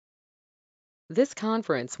This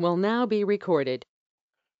conference will now be recorded.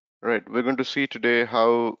 Right, we're going to see today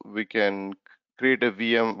how we can create a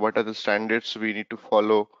VM, what are the standards we need to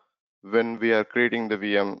follow when we are creating the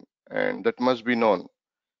VM, and that must be known.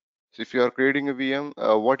 So if you are creating a VM,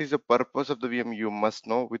 what is the purpose of the VM you must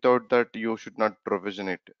know. Without that, you should not provision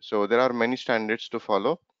it. So there are many standards to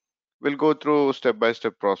follow. We'll go through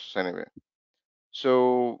step-by-step process anyway.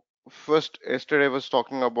 So first, yesterday I was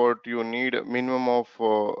talking about you need a minimum of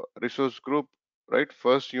resource group, right?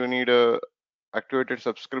 First, you need a activated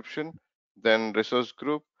subscription, then resource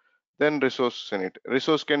group, then resource in it.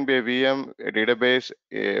 Resource can be a VM, a database,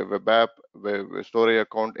 a web app, web storage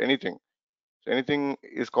account, anything. So anything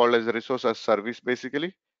is called as a resource as service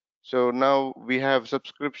basically. So now we have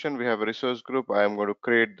subscription, we have a resource group. I am going to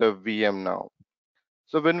create the VM now.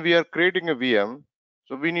 So when we are creating a VM,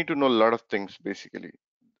 so we need to know a lot of things basically,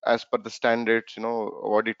 as per the standards,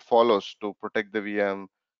 what it follows to protect the VM,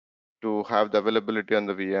 to have the availability on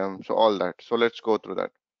the VM, so all that. So let's go through that.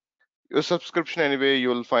 Your subscription anyway, you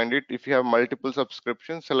will find it. If you have multiple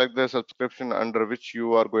subscriptions, select the subscription under which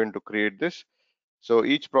you are going to create this. So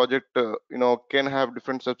each project, can have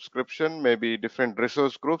different subscription, maybe different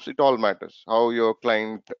resource groups. It all matters how your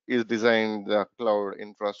client is designed the cloud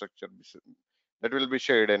infrastructure that will be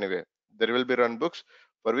shared anyway. There will be run books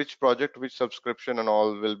for which project, which subscription, and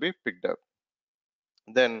all will be picked up.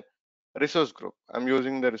 Then resource group. I'm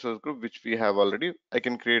using the resource group which we have already. I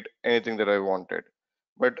can create anything that I wanted.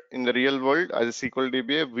 But in the real world, as a SQL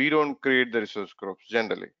DBA, we don't create the resource groups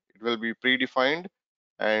generally. It will be predefined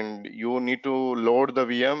and you need to load the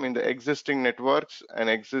VM in the existing networks and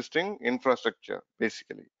existing infrastructure,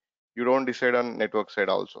 basically. You don't decide on network side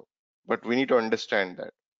also. But we need to understand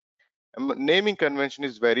that. Naming convention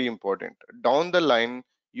is very important. Down the line,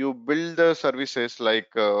 you build the services like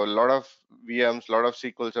a lot of VMs, lot of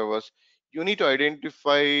SQL servers. You need to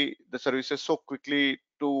identify the services so quickly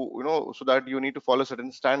to, so that you need to follow certain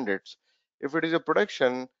standards. If it is a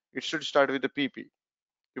production, it should start with the PP.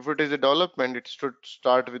 If it is a development, it should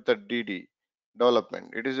start with the DD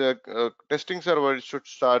development. It is a testing server, it should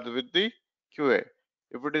start with the QA.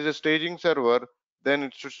 If it is a staging server, then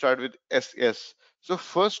it should start with SS. So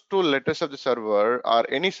first two letters of the server or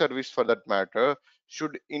any service for that matter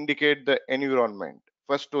should indicate the environment.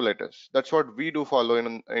 First two letters. That's what we do follow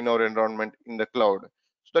in our environment in the cloud,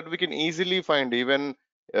 so that we can easily find even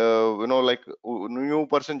like new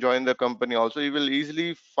person join the company also, you will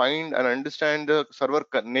easily find and understand the server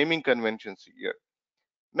naming conventions here.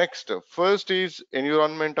 Next, first is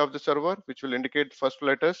environment of the server, which will indicate first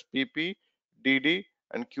letters PP, DD,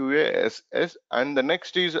 and QASS, and the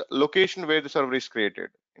next is location where the server is created,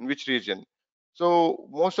 in which region. So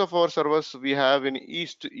most of our servers we have in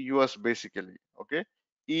East US basically. Okay,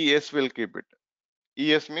 ES will keep it.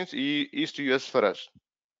 ES means East US for us.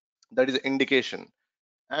 That is the indication.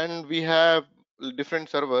 And we have different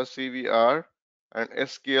servers, CVR and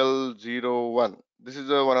SQL 01. This is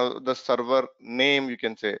one of the server name, you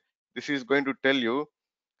can say. This is going to tell you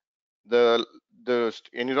the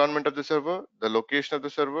environment of the server, the location of the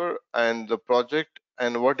server, and the project,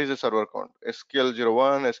 and what is the server count. SQL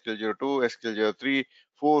 01, SQL 02, SQL 03,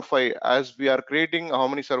 4, 5. As we are creating how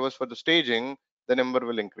many servers for the staging, the number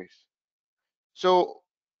will increase. So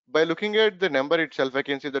by looking at the number itself, I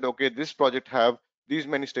can see that, okay, this project have these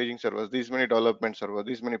many staging servers, these many development servers,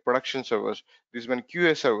 these many production servers, these many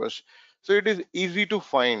QA servers. So it is easy to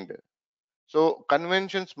find. So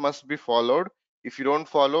conventions must be followed. If you don't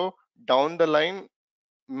follow, down the line,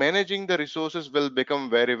 managing the resources will become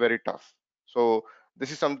very, very tough. So this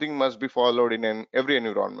is something must be followed in every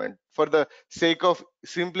environment for the sake of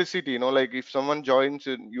simplicity. Like if someone joins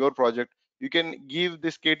in your project, you can give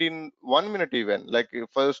this kit in 1 minute even. Like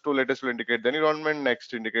first two letters will indicate the environment,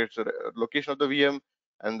 next indicates the location of the VM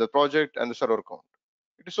and the project and the server count.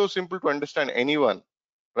 It is so simple to understand anyone,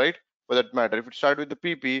 right? For that matter, if it start with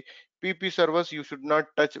the PP servers, you should not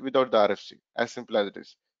touch without the RFC. As simple as it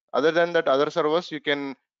is. Other than that, other servers you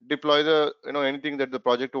can deploy the anything that the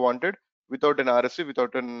project wanted without an RFC,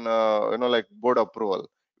 without an like board approval.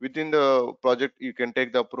 Within the project, you can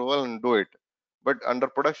take the approval and do it. But under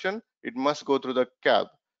production, it must go through the cab.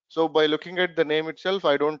 So by looking at the name itself,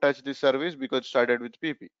 I don't touch this service because it started with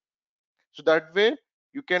PP. So that way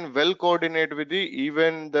you can well coordinate with the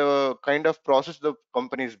even the kind of process the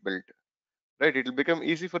company is built, right? It will become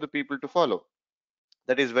easy for the people to follow.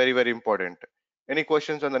 That is very, very important. Any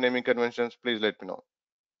questions on the naming conventions, please let me know.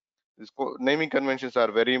 These naming conventions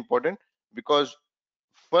are very important because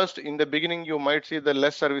first in the beginning you might see the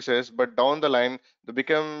less services, but down the line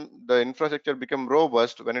the infrastructure become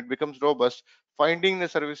robust. When it becomes robust, finding the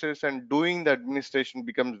services and doing the administration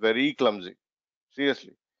becomes very clumsy,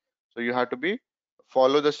 seriously. So you have to be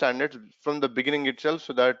follow the standards from the beginning itself,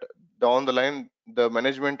 so that down the line the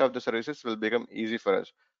management of the services will become easy for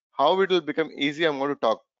us. How it will become easy, I'm going to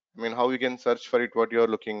talk. I mean, how you can search for it, what you're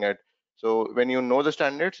looking at. So when you know the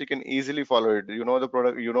standards, you can easily follow it. You know the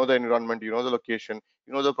product, you know the environment, you know the location,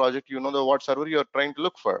 you know the project, you know the what server you're trying to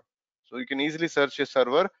look for. So you can easily search a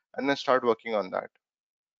server and then start working on that.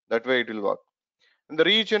 That way it will work. And the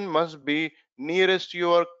region must be nearest to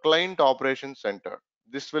your client operation center.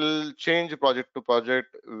 This will change project to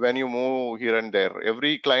project when you move here and there.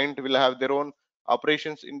 Every client will have their own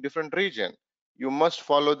operations in different region. You must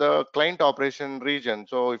follow the client operation region.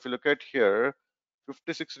 So if you look at here,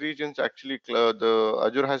 56 regions actually, the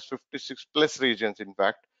Azure has 56 plus regions. In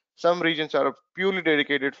fact, some regions are purely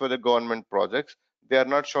dedicated for the government projects. They are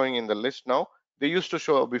not showing in the list now. They used to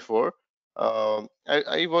show before.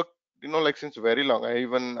 I work, like since very long.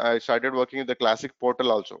 I started working with the classic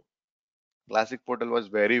portal also. Classic portal was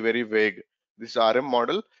very, very vague. This RM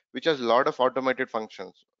model, which has a lot of automated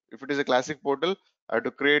functions. If it is a classic portal, I had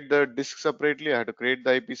to create the disk separately, I had to create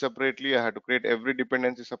the IP separately, I had to create every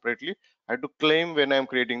dependency separately, I had to claim when I'm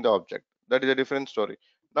creating the object. That is a different story.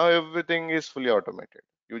 Now everything is fully automated.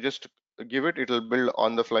 You just give it, it will build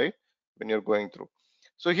on the fly when you're going through.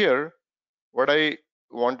 So here, what I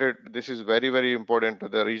wanted, this is very, very important to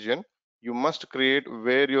the region. You must create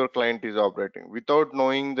where your client is operating. Without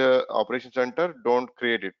knowing the operation center, don't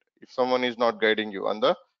create it. If someone is not guiding you on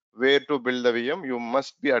the where to build the VM, you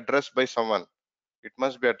must be addressed by someone. It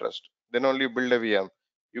must be addressed. Then only you build a VM.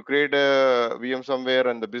 You create a VM somewhere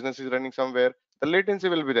and the business is running somewhere, the latency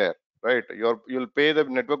will be there, right? You'll pay the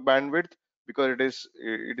network bandwidth because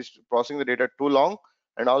it is processing the data too long,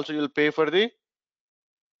 and also you'll pay for the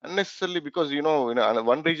unnecessarily, because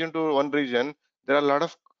one region to one region, there are a lot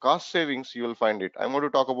of cost savings. You will find it. I'm going to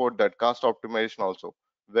talk about that cost optimization also,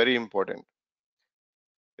 very important.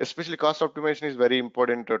 Especially cost optimization is very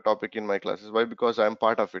important topic in my classes. Why? Because I'm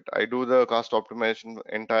part of it. I do the cost optimization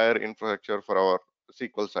entire infrastructure for our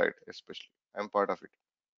SQL side. Especially I'm part of it.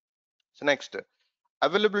 So next,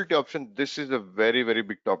 availability option. This is a very, very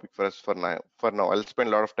big topic for us. For now I'll spend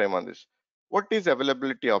a lot of time on this. What is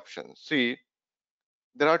availability option? See,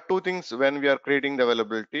 there are two things when we are creating the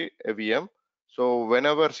availability a VM. So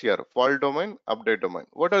whenever here, fault domain, update domain,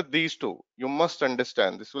 what are these two? You must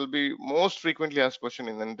understand. This will be most frequently asked question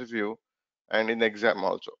in the interview and in the exam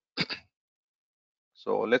also.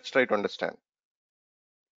 So let's try to understand.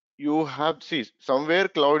 You have, see, somewhere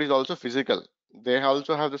cloud is also physical. They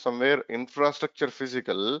also have the somewhere infrastructure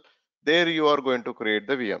physical. There you are going to create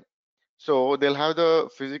the VM. So they'll have the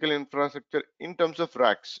physical infrastructure in terms of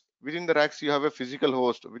racks. Within the racks, you have a physical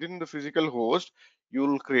host. Within the physical host,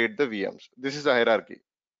 you'll create the VMs. This is a hierarchy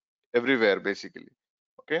everywhere, basically.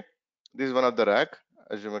 Okay, this is one of the rack,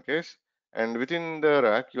 assume a case, and within the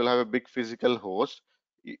rack, you'll have a big physical host.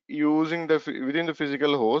 Using within the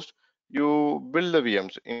physical host, you build the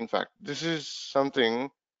VMs. In fact, this is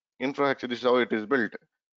something infrastructure. This is how it is built.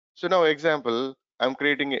 So now, example, I'm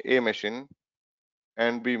creating a machine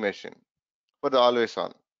and B machine for the always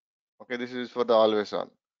on. Okay, this is for the always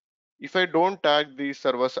on. If I don't tag these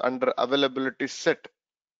servers under availability set,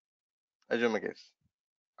 assume a case,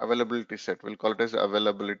 availability set, we'll call it as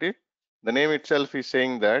availability. The name itself is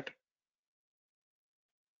saying that,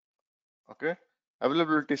 okay,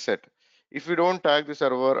 availability set. If you don't tag the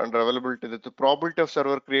server under availability, that the probability of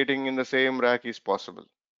server creating in the same rack is possible.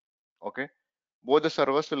 Okay, both the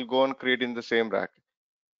servers will go and create in the same rack.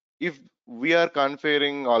 If we are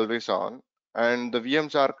configuring always on and the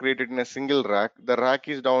VMs are created in a single rack, the rack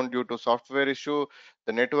is down due to software issue,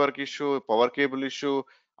 the network issue, power cable issue,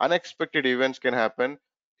 unexpected events can happen.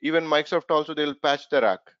 Even Microsoft also, they'll patch the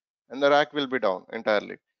rack and the rack will be down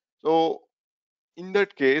entirely. So in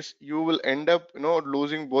that case, you will end up,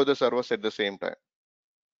 losing both the servers at the same time.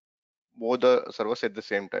 Both the servers at the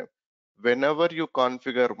same time. Whenever you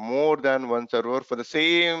configure more than one server for the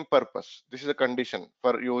same purpose, this is a condition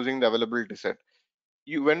for using the availability set.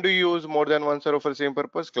 When do you use more than one server for the same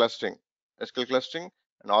purpose? Clustering, SQL clustering,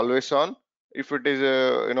 and always on. If it is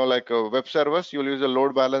a, like a web servers, you'll use a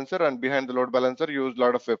load balancer, and behind the load balancer you use a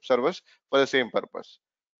lot of web servers for the same purpose.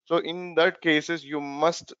 So in that cases, you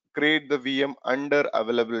must create the VM under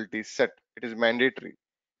availability set. It is mandatory.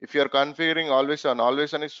 If you are configuring always on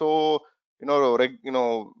is so,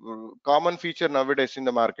 common feature nowadays in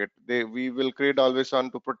the market. We will create always on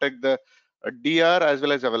to protect the DR as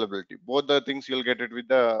well as availability. Both the things you'll get it with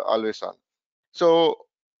the always on. So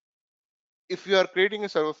if you are creating a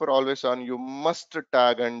server for always on, you must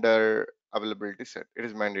tag under availability set. It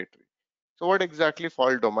is mandatory. So what exactly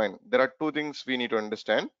fault domain? There are two things we need to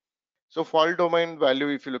understand. So fault domain value,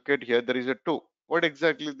 if you look at here, there is a two. What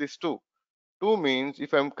exactly this 2? 2 means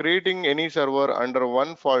if I'm creating any server under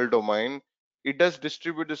one fault domain, it does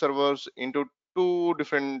distribute the servers into two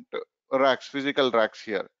different racks, physical racks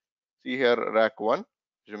here. See here, rack 1,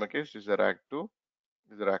 which in my case is the rack 2,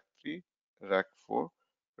 is the rack 3, rack 4,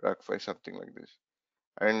 rack 5, something like this.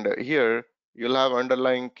 And here you'll have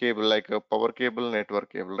underlying cable like a power cable,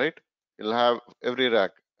 network cable, right? You'll have every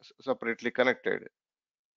rack separately connected,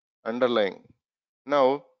 underlying.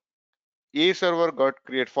 Now, a server got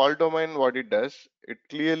create fault domain. What it does, it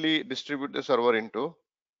clearly distribute the server into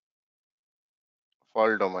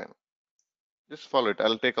fault domain. Just follow it.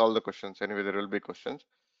 I'll take all the questions. Anyway, there will be questions.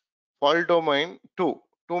 Fault domain 2.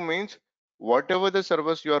 2 means whatever the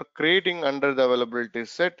servers you are creating under the availability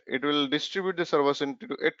set, it will distribute the servers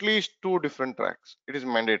into at least two different tracks. It is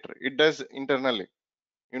mandatory. It does internally.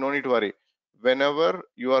 You don't need to worry. Whenever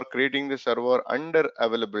you are creating the server under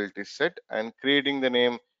availability set and creating the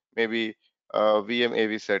name, maybe VM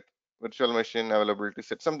AV set, virtual machine availability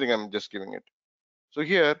set, something I'm just giving it. So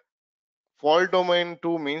here, fault domain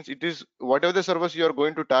 2 means it is whatever the servers you are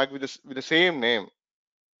going to tag with with the same name,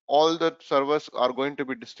 all the servers are going to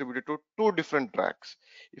be distributed to two different tracks.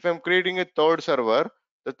 If I'm creating a third server,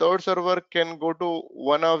 the third server can go to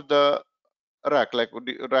one of the rack, like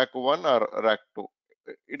rack 1 or rack 2.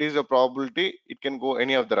 It is a probability it can go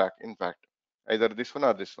any of the rack, in fact, either this one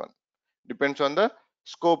or this one. Depends on the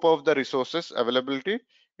scope of the resources availability.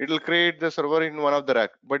 It will create the server in one of the rack,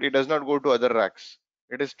 but it does not go to other racks.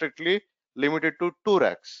 It is strictly limited to two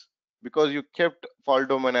racks because you kept fault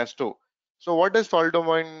domain as 2. So what does fault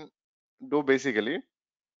domain do basically?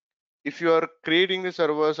 If you are creating the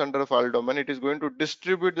servers under a fault domain, it is going to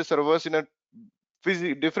distribute the servers in a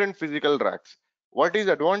different physical racks. What is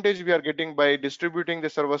the advantage we are getting by distributing the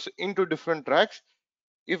servers into different racks?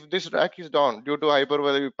 If this rack is down due to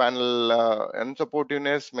hyper-V panel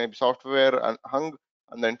unsupportiveness, maybe software hung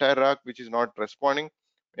on the entire rack which is not responding,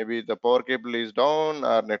 maybe the power cable is down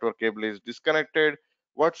or network cable is disconnected,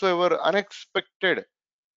 whatsoever unexpected,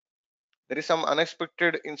 there is some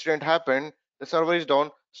unexpected incident happened, the server is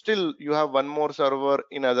down, still you have one more server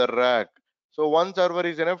in other rack. So one server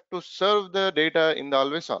is enough to serve the data in the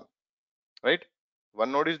always on, right?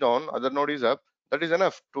 One node is down, other node is up. That is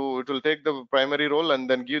enough to, it will take the primary role and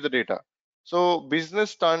then give the data. So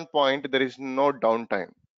business standpoint, there is no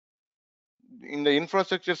downtime. In the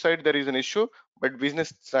infrastructure side, there is an issue, but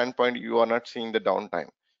business standpoint, you are not seeing the downtime.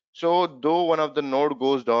 So though one of the node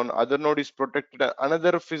goes down, other node is protected at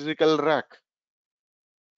another physical rack.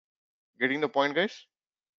 Getting the point, guys?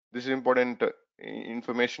 This is important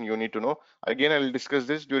information you need to know. Again, I will discuss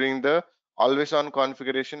this during the always on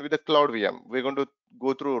configuration with the cloud VM. We're going to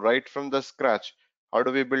go through right from the scratch. How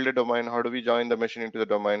do we build a domain? How do we join the machine into the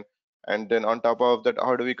domain? And then on top of that,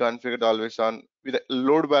 how do we configure the always on with a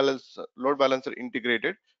load balancer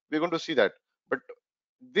integrated? We're going to see that. But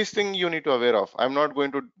this thing you need to aware of. I'm not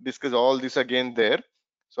going to discuss all this again there.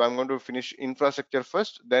 So I'm going to finish infrastructure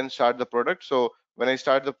first, then start the product. So when I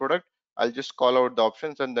start the product, I'll just call out the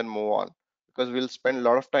options and then move on, because we'll spend a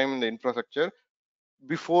lot of time in the infrastructure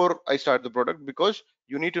before I start the product, because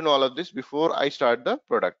you need to know all of this before I start the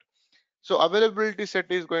product. So availability set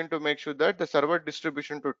is going to make sure that the server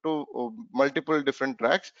distribution to two multiple different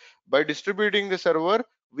tracks. By distributing the server,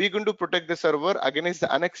 we're going to protect the server against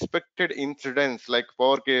the unexpected incidents like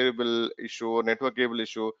power cable issue, network cable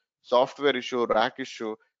issue, software issue, rack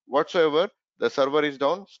issue, whatsoever. The server is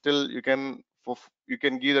down, still you can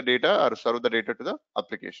give the data or serve the data to the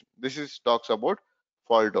application. This is talks about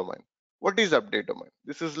fault domain. What is update domain?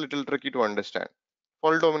 This is little tricky to understand.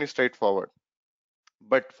 Fault domain is straightforward,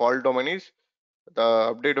 but fault domain is, the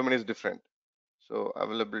update domain is different. So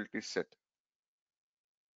availability set.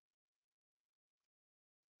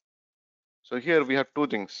 So here we have two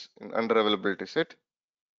things in under availability set,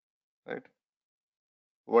 right?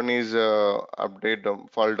 One is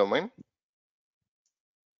fault domain,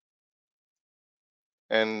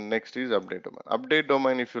 and next is update domain. Update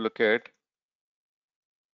domain, if you look at,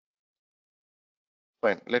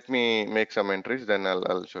 fine. Let me make some entries, then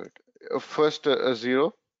I'll show it. First,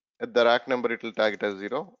 0 at the rack number, it will tag it as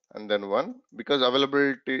 0, and then 1, because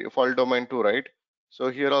availability fault domain 2, right? So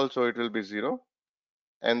here also it will be 0,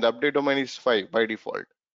 and the update domain is 5 by default.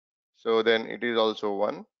 So then it is also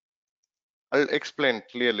 1. I'll explain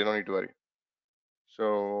clearly, no need to worry.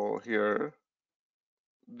 So here,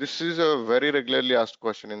 this is a very regularly asked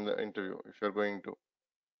question in the interview. If you're going to,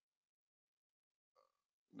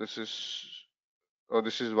 this is, oh,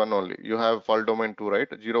 this is one only. You have fault domain 2, right?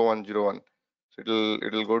 0101. So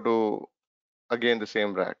it'll go to again the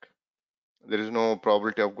same rack. There is no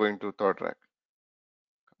probability of going to third rack.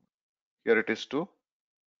 Here it is 2.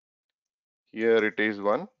 Here it is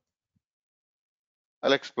 1.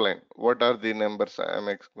 I'll explain. What are the numbers I'm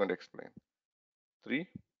going to explain? 3.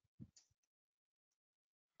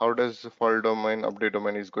 How does the fault domain, update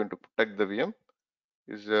domain is going to protect the VM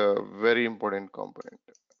is a very important component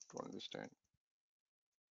to understand.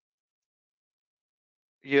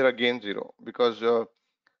 Here again 0 because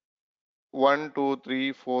 1, 2,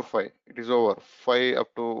 3, 4, 5. It is over. 5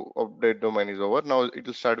 up to update domain is over. Now it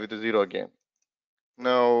will start with a 0 again.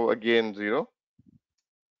 Now again 0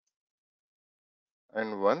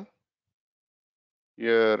 and 1.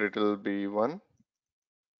 Here it will be 1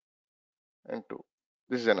 and 2.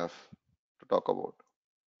 This is enough to talk about,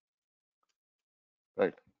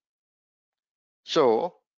 right?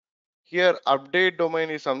 So here update domain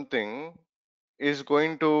is something is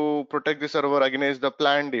going to protect the server against the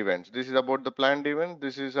planned events. This is about the planned event.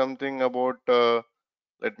 This is something about,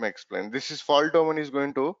 let me explain. This is fault domain is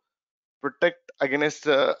going to protect against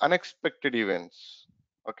unexpected events.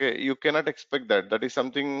 Okay, you cannot expect that. That is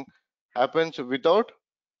something happens without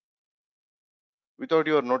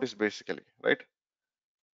your notice basically, right?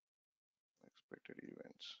 Expected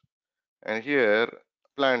events. And here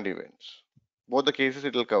planned events. Both the cases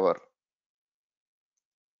it will cover,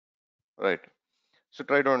 right? So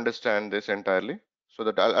try to understand this entirely so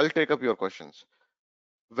that I'll take up your questions.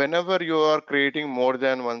 Whenever you are creating more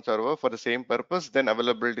than one server for the same purpose, then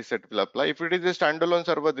availability set will apply. If it is a standalone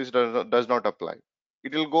server, this does not apply.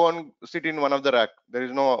 It will go and sit in one of the rack. There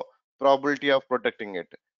is no probability of protecting it.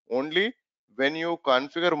 Only when you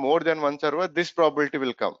configure more than one server, this probability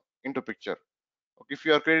will come into picture. Okay, if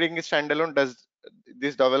you are creating a standalone, does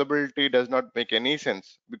this availability does not make any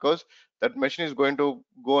sense because that machine is going to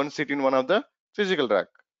go and sit in one of the physical rack.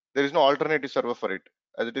 There is no alternative server for it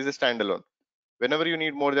as it is a standalone. Whenever you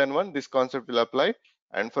need more than one, this concept will apply.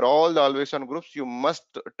 And for all the always on groups, you must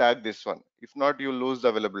tag this one. If not, you lose the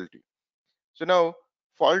availability. So now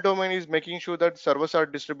fault domain is making sure that servers are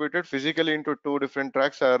distributed physically into two different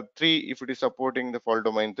tracks or three if it is supporting the fault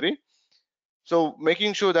domain 3. So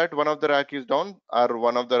making sure that one of the rack is down or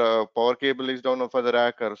one of the power cable is down for the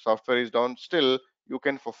rack or software is down, still you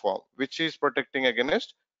can perform, which is protecting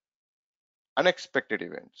against unexpected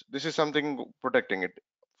events. This is something protecting it.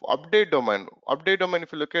 Update domain,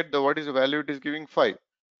 if you look at the what is the value, it is giving 5.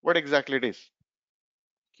 What exactly it is?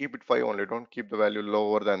 Keep it 5 only, don't keep the value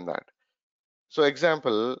lower than that. So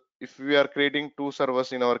example, if we are creating two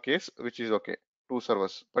servers in our case, which is okay, two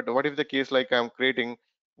servers. But what if the case like I'm creating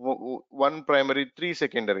one primary, three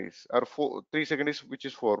secondaries, or three secondaries, which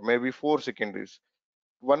is four, maybe four secondaries,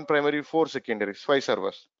 one primary, four secondaries, 5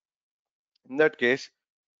 servers. In that case,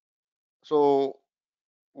 so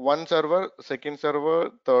one server, second server,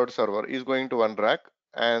 third server is going to one rack,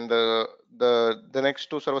 and the next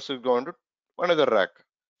two servers is going to another rack.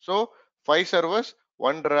 So 5 servers,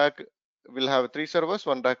 one rack will have 3 servers,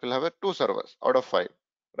 one rack will have 2 servers out of 5,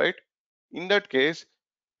 right? In that case,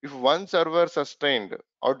 if one server sustained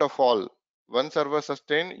out of all, one server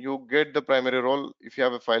sustained, you get the primary role if you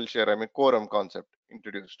have a file share, I mean quorum concept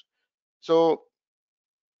introduced. So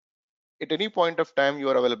at any point of time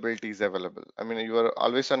your availability is available, I mean your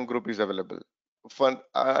always on group is available for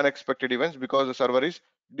unexpected events because the server is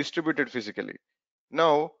distributed physically.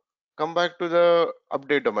 Now come back to the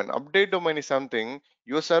update domain is something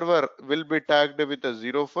your server will be tagged with a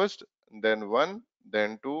 0 first, then 1,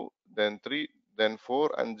 then 2, then 3, then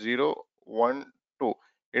 4, and 0, 1, 2.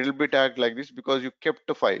 It will be tagged like this because you kept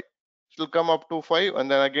 5. It will come up to 5 and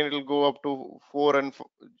then again it will go up to 4 and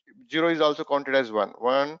 0 is also counted as 1.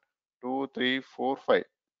 1, 2, 3, 4, 5,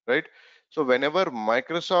 right? So whenever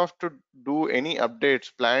Microsoft to do any updates,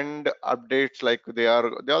 planned updates, like they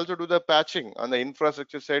also do the patching on the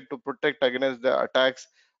infrastructure side to protect against the attacks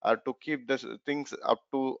or to keep the things up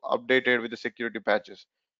to updated with the security patches.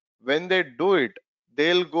 When they do it,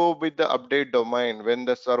 they'll go with the update domain. When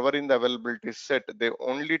the server in the availability is set, they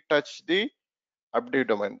only touch the update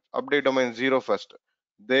domain 0 first.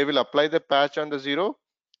 They will apply the patch on the 0.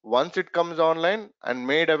 Once it comes online and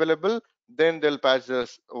made available, then they'll patch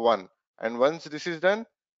this 1. And once this is done,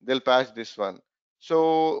 they'll patch this one.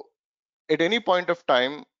 So at any point of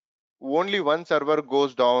time, only one server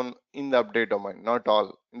goes down in the update domain, not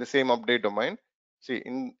all in the same update domain. See,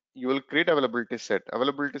 in you will create availability set.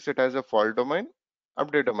 Availability set has a fault domain,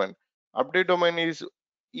 update domain. Update domain is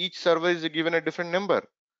each server is given a different number,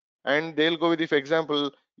 and they'll go with, if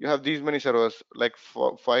example you have these many servers like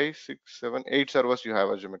 5, 6, 7, 8 servers you have,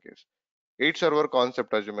 assume a case 8 server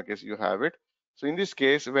concept, assume a case you have it. So in this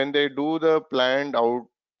case, when they do the planned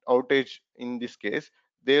outage, in this case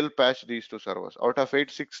they'll patch these two servers. Out of 8,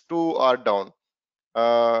 6, 2 are down.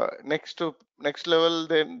 Next level,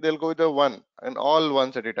 then they'll go with the one and all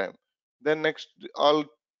ones at a time. then next all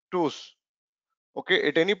twos. Okay,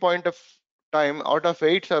 at any point of time, out of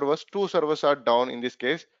 8 servers, 2 servers are down in this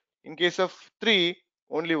case. In case of 3,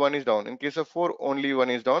 only one is down. In case of 4, only one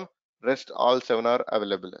is down. Rest all 7 are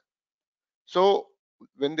available. So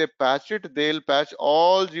when they patch it, they'll patch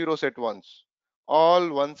all zeros at once, all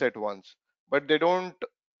ones at once, but they don't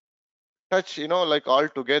touch, like all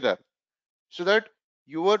together. So that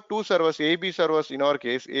your two servers, AB servers, in our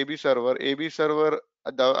case, AB server,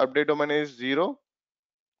 the update domain is 0,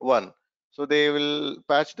 1. So they will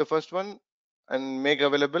patch the first one and make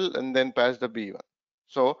available and then patch the B one.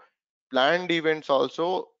 So planned events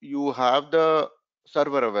also, you have the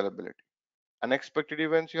server availability. Unexpected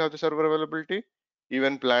events, you have the server availability.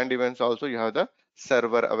 Even planned events also, you have the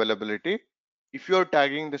server availability if you're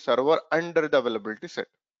tagging the server under the availability set.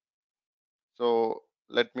 So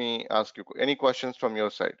let me ask you any questions from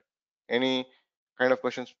your side. Any kind of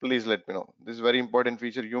questions, please let me know. This is very important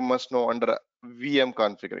feature you must know under VM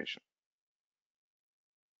configuration.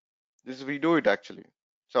 This we do it actually.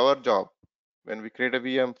 It's our job. When we create a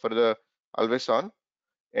VM for the always on,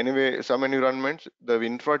 anyway, some environments, the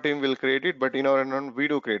infra team will create it, but in our environment, we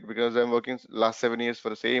do create because I'm working last 7 years for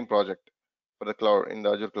the same project for the cloud in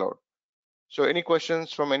the Azure cloud. So any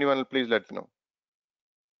questions from anyone, please let me know.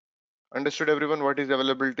 Understood everyone? What is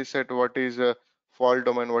availability set? What is fault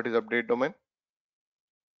domain? What is update domain?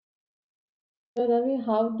 So Ravi,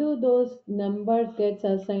 how do those numbers gets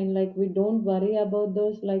assigned? Like we don't worry about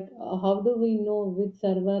those. Like how do we know which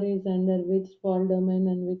server is under which fault domain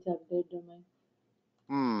and which update domain?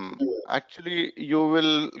 Actually, you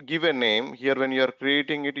will give a name here when you are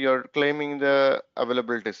creating it. You are claiming the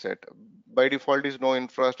availability set. By default, is no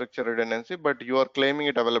infrastructure redundancy, but you are claiming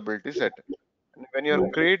it availability set. And when you are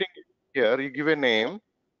creating it here, you give a name,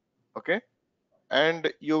 okay,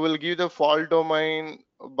 and you will give the fault domain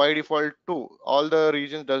by default 2. All the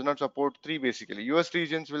regions does not support 3 basically. US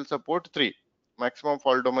regions will support 3, maximum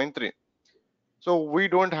fault domain 3. So we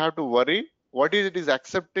don't have to worry. What is it is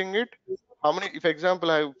accepting it? How many, if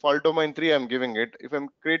example I have fault domain 3, I'm giving it. If I'm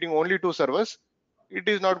creating only 2 servers, it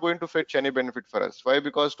is not going to fetch any benefit for us. Why?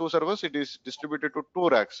 Because 2 servers, it is distributed to 2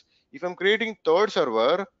 racks. If I'm creating third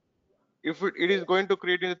server, if it is going to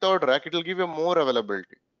create in the third rack, it will give you more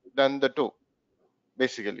availability than the 2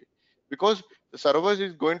 basically, because the servers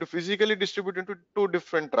is going to physically distribute into 2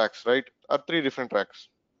 different tracks, right, or 3 different tracks.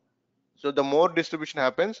 So the more distribution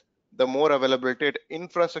happens, the more availability at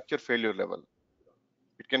infrastructure failure level.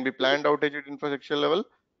 It can be planned outage at infrastructure level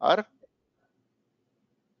or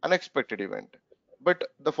unexpected event. But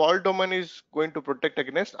the fault domain is going to protect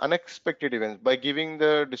against unexpected events by giving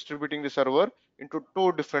the distributing the server into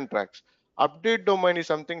 2 different tracks. Update domain is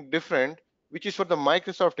something different, which is for the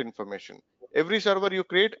Microsoft information. Every server you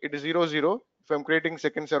create, it is 00. If I'm creating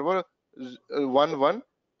second server 1 1,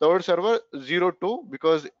 third server 02,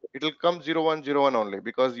 because it will come 01 01 only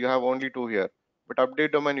because you have only 2 here. But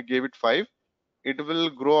update domain you gave it 5, it will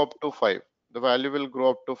grow up to 5. The value will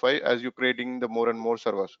grow up to 5 as you creating the more and more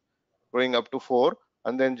servers, growing up to 4,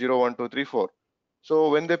 and then 0 1 2 3 4. So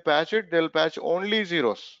when they patch it, they'll patch only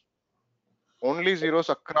zeros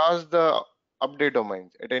across the update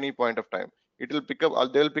domains at any point of time. It will pick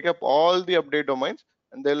up, they'll pick up all the update domains,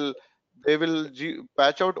 and they will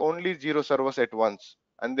patch out only 0 servers at once,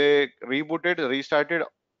 and they rebooted, restarted,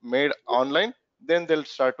 made online, then they'll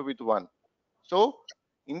start with 1. So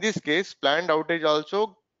in this case, planned outage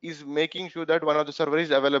also is making sure that one of the server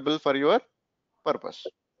is available for your purpose.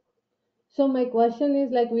 So my question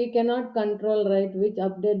is like we cannot control right which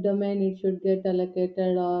update domain it should get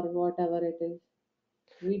allocated or whatever it is.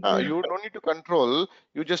 We You don't need to control,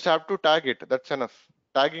 you just have to tag it. That's enough.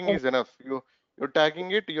 Tagging is enough. You're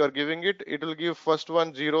tagging it, you are giving it, it will give first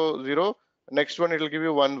one 0 0, next one it will give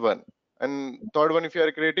you 1 1, and third one if you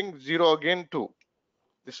are creating 0 again 2.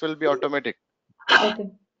 This will be automatic.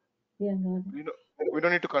 okay. Yeah, got it. You know, we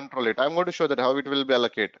don't need to control it. I'm going to show that how it will be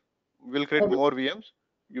allocated. We'll create Okay. more VMs,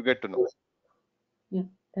 you get to know. Yeah,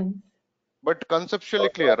 thanks. But conceptually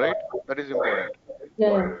clear, right? That is important. Yeah,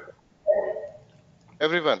 yeah.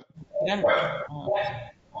 Everyone, Kiran,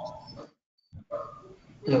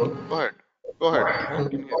 Hello. go ahead. Go ahead. Uh,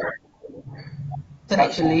 Can hear you. Sir,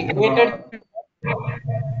 actually, created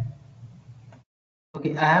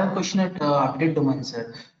okay, I have a question at update domain,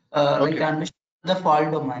 sir. Like Okay, I understand the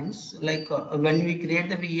fault domains. Like when we create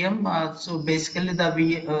the VM, so basically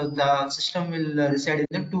the system will reside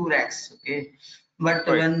in the 2 racks. Okay, but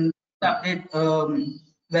right.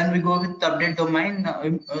 when we go with the update domain,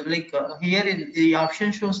 here the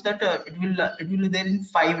option shows that it will be there in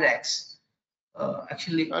 5 racks.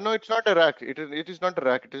 Actually, No, it's not a rack. It is not a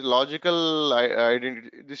rack. It is logical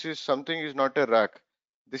identity. This is something is not a rack.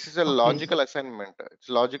 This is a Okay. logical assignment. It's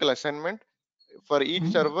logical assignment. For each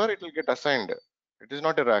Hmm. server, it will get assigned. It is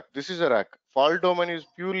not a rack. This is a rack. Fault domain is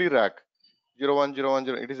purely rack.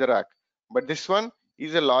 01010. It is a rack. But this one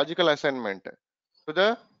is a logical assignment. To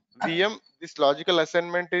the VM, this logical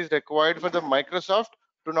assignment is required for the Microsoft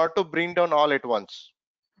to not to bring down all at once.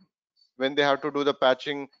 When they have to do the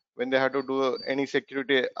patching, when they have to do any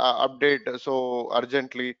security update, so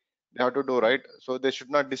urgently they have to do, right? So they should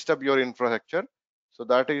not disturb your infrastructure. So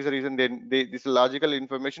that is the reason this is logical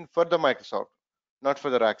information for the Microsoft, not for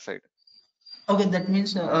the rack side. Okay, that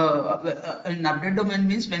means an update domain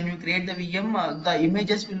means when you create the VM, the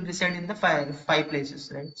images will reside in the five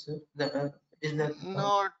places, right? So the is the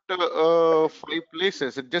Not five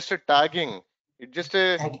places. It's just a tagging. It's just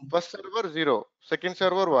a tagging. first server 0, second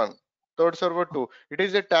server 1, third server 2. It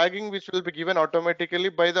is a tagging which will be given automatically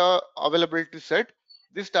by the availability set.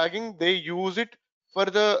 This tagging, they use it for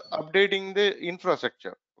the updating the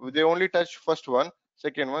infrastructure. They only touch first one,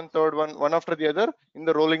 second one, third one after the other in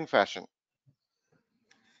the rolling fashion.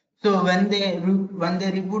 So when they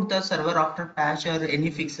reboot the server after patch or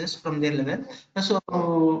any fixes from their level, Hmm.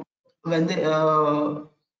 so when they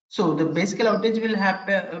so the basic outage will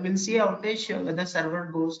happen. We'll see outage whether the server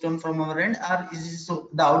goes down from our end, or is it so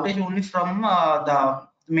the outage only from the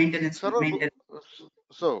maintenance Server go, maintenance.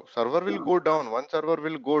 so server will go down. One server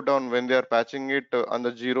will go down when they are patching it on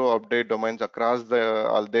the 0 update domains across the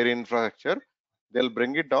all their infrastructure. They'll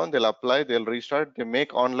bring it down, they'll apply, they'll restart, they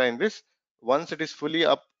make online this. Once it is fully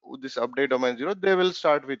up with this update domain 0, they will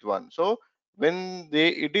start with 1. So when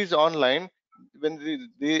it is online, when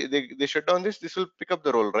they shut down this will pick up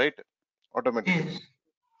the role, right? Automatically. Yes.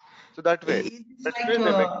 So that way. It's That's like where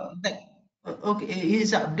they make. okay,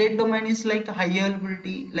 is update domain is like high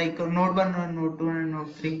availability, like node 1 and node 2 and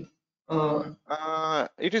node 3.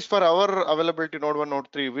 It is for our availability node 1, node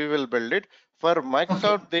 3. We will build it. For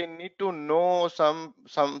Okay, Microsoft, they need to know some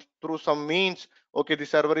through some means. Okay, the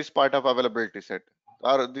server is part of availability set,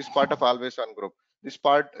 or this part of always on group. This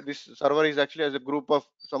server is actually as a group of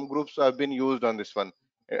some groups have been used on this one.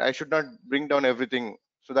 I should not bring down everything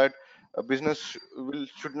so that a business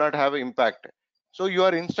should not have impact. So you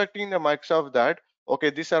are instructing the Microsoft that okay,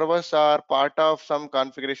 these servers are part of some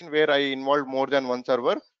configuration where I involved more than one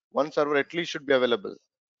server at least should be available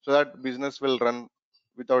so that business will run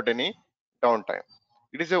without any downtime.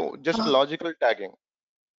 It is a just uh, logical tagging.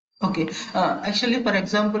 okay. Actually, for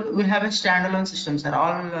example, we have a standalone systems are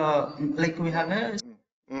all like we have a Mm,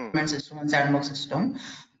 mm, management system and sandbox system.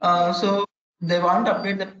 mm. So they want to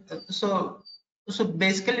update the so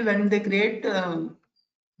basically when they create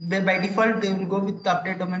by default they will go with the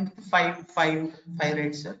update domain five,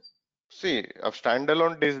 right, sir? See, of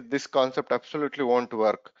standalone, this concept absolutely won't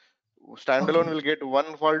work. Standalone Okay, will get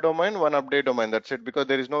one fault domain, one update domain. That's it, because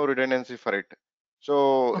there is no redundancy for it.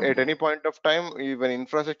 So okay. at any point of time, even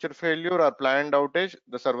infrastructure failure or planned outage,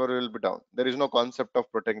 the server will be down. There is no concept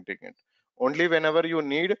of protecting it. Only whenever you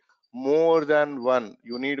need more than one,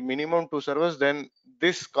 you need minimum two servers, then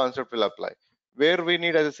this concept will apply. Where we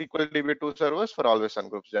need as a SQL DB two servers for always on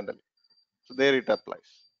groups generally. So there it applies.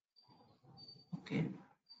 Okay.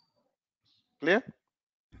 Clear?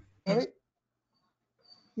 Yes. Ravi,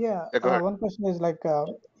 yeah, Yeah, go ahead. one question is like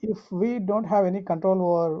if we don't have any control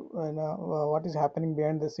over what is happening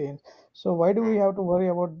behind the scenes, so why do we Hmm. have to worry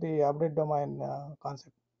about the update domain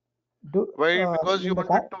concept? Do Why? Because you in the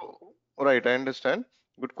wanted to, right? I understand.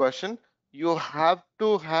 Good question. You have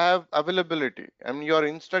to have availability, and you are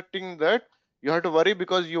instructing that you have to worry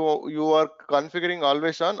because you are configuring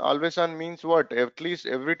always on. Always on means what? At least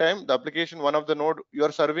every time the application, one of the node you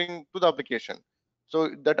are serving to the application. So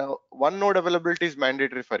that one node availability is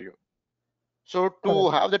mandatory for you. So to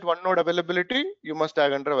correct? have that one node availability, you must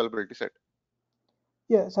tag under availability set.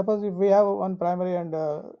 Yeah, suppose if we have one primary and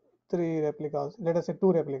three replicas, let us say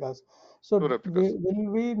two replicas. Two So replicas.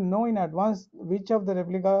 will we know in advance which of the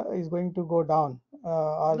replica is going to go down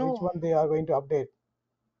or which No, one they are going to update?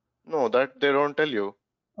 no, that they don't tell you.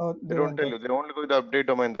 Or They they don't don't tell tell. you. They only go with the update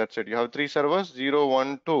domain. That's it. You have three servers, 0,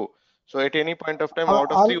 1, 2. So at any point of time,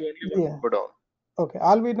 out of three, All, only one yeah. will go down. Okay,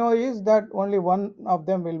 all we know is that only one of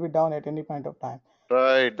them will be down at any point of time.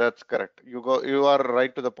 Right, that's correct. You are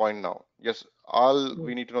right to the point now. Yes, all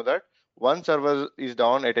we Mm. need to know that one server is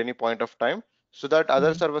down at any point of time, so that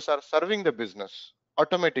other Mm. servers are serving the business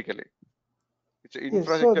automatically. It's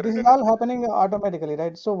Yes, so infrastructure this is all redundancy. happening automatically,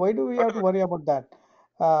 right? So why do we have to Automatic. worry about that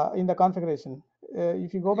in the configuration?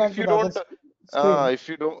 If you go back If to you the other don't, screen,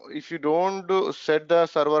 set the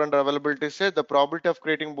server under availability set, the probability of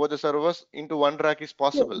creating both the servers into one rack is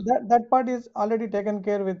yeah, possible. that part is already taken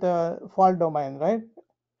care with the fault domain, right?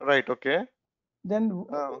 Right? Okay. then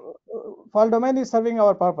Uh, fault domain is serving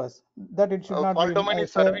our purpose that it should not fault be domain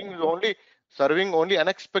is serving only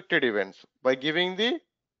unexpected events by giving the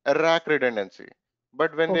rack redundancy.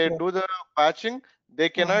 But when they okay. do the patching, they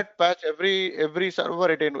cannot patch every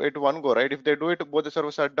server at one go, right? If they do it, both the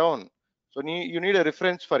servers are down. So you need a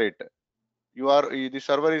reference for it. The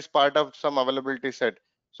server is part of some availability set.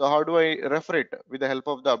 So how do I refer it? With the help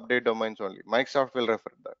of the update domains only. Microsoft will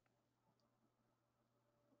refer that.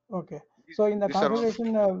 Okay. This, So in the this server.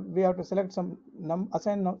 configuration, we have to select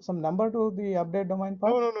assign some number to the update domain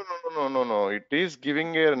part. No. It is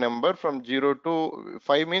giving a number from 0 to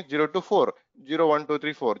 5 means 0 to 4. 0, 1, 2,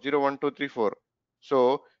 3, 4. 0, 1, 2, 3, 4.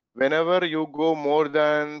 So whenever you go more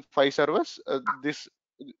than 5 servers, this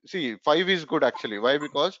see 5 is good actually. Why?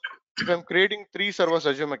 Because if I'm creating 3 servers,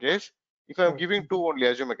 assume a case, if I'm Correct. giving 2 only,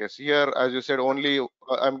 assume a case, here as you said only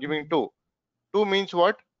I'm giving 2. 2 means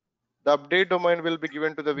what? The update domain will be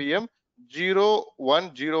given to the VM 0,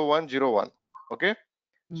 1, 0, 1, 0, 1. Okay.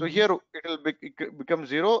 So Mhm. here it will become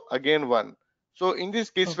 0 again 1. So in this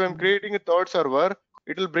case, if I'm Okay. creating a third server,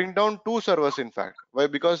 it will bring down 2 servers in fact. Why?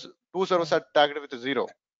 Because 2 servers are tagged with 0.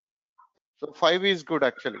 So 5 is good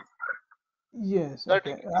actually. Yes, That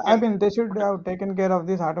okay. you I can mean, they should have taken care of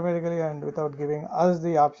this automatically and without giving us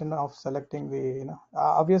the option of selecting the,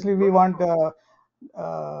 obviously we no. want,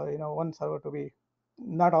 one server to be,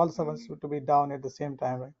 not all servers to be down at the same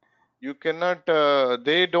time, right? You cannot.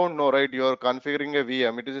 They don't know, right? You're configuring a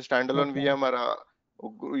VM. It is a standalone Okay, VM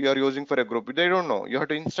or you are using for a group. They don't know. You have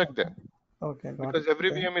to instruct them okay, got it. because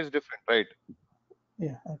every Okay, VM is different, right?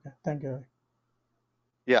 yeah, okay, thank you.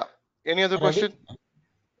 Yeah. Any other question? Ravi?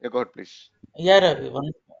 Yeah, go ahead, please. Yeah, Ravi.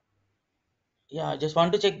 Yeah, I just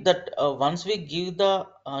want to check that once we give the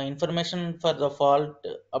information for the fault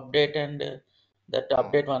update and that Hmm.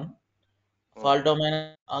 update one, Hmm. fault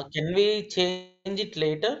domain, can we change it later?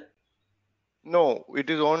 No, it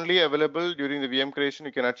is only available during the VM creation.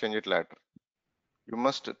 You cannot change it later. You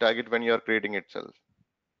must tag it when you are creating itself.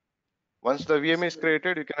 Once the VM is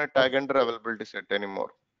created, you cannot tag under availability set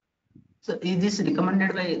anymore. So is this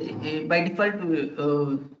recommended by default?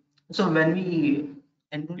 So when we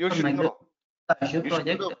enroll You for should migration know. Azure You should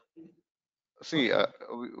know project, the see. okay.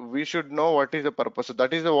 We should know what is the purpose. So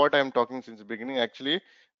that is what I am talking since the beginning. Actually,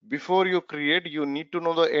 before you create, you need to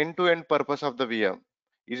know the end-to-end purpose of the VM.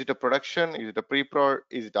 Is it a production? Is it a pre-prod?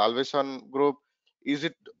 Is it always on group? Is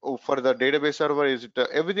it for the database server? Is it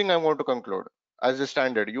everything I want to conclude as a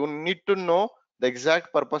standard? You need to know the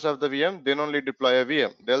exact purpose of the VM, then only deploy a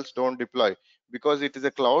VM. Else don't deploy because it is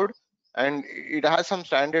a cloud and it has some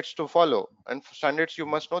standards to follow. And standards you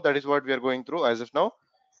must know. That is what we are going through as of now.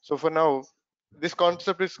 So for now, this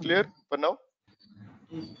concept is clear for now.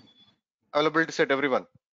 Availability set everyone.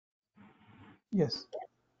 Yes,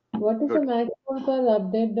 What is the Good. maximum for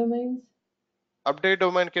update domains? Update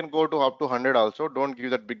domain can go to up to 100 also. Don't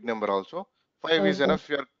give that big number also. 5 is Okay. enough.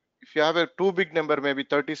 If you have a too big number, maybe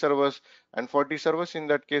 30 servers and 40 servers, in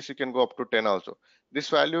that case, you can go up to 10 also. This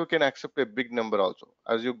value can accept a big number also.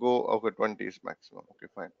 As you go, okay, 20 is maximum. Okay,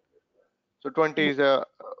 fine. So 20 is a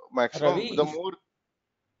maximum. Ravi, The more,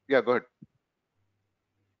 yeah, go ahead.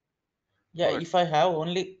 yeah, Go ahead. if I have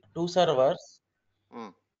only two servers, Hmm.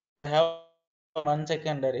 I have one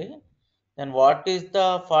secondary, then what is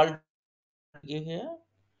the fault domain I should give here?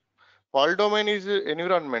 Fault domain is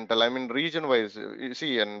environmental, I mean region wise. You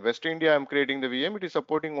see, in West India, I'm creating the VM, it is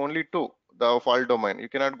supporting only two, the fault domain. You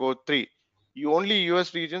cannot go three. You only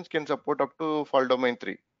US regions can support up to fault domain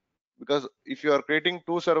 3. Because if you are creating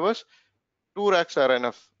two servers, two racks are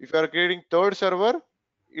enough. If you are creating third server,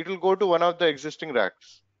 it will go to one of the existing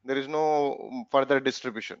racks. There is no further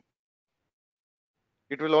distribution.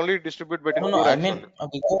 It will only distribute between No, no, two I racks mean, only.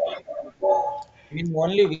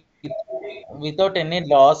 only without any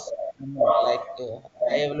loss, like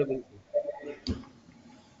high availability.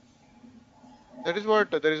 That is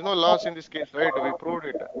what, there is no loss in this case, right? We proved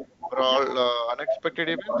it for all unexpected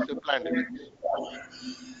events, planned events.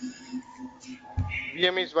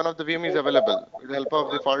 VM is one of the VM is available with the help of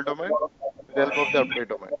the fault domain, with the help of the update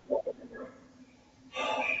domain.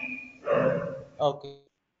 Okay.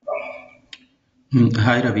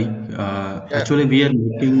 Hi Ravi. Yeah. Actually, we are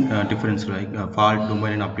making difference like fault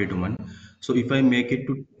domain and update domain. So if I Mm. make it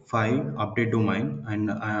to 5 update domain and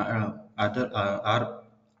other are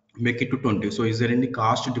make it to 20. So is there any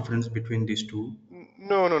cost difference between these two?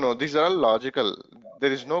 No. These are all logical.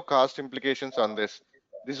 There is no cost implications on this.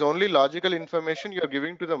 This is only logical information you are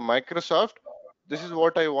giving to the Microsoft. This is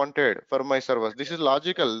what I wanted for my servers. This is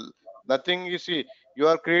logical. Nothing you see. You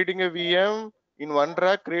are creating a VM in one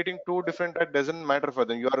rack, creating two different rack doesn't matter for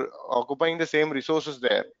them. You are occupying the same resources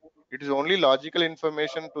there. It is only logical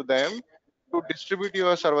information to them to distribute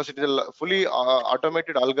your servers. It is a fully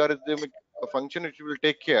automated algorithmic function which will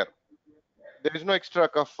take care. There is no extra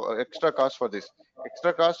cost for this.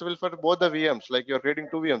 Extra cost will for both the VMs, like you're creating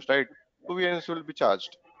two VMs, right? Two VMs will be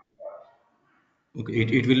charged. Okay,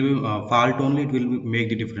 it will be fault only. It will make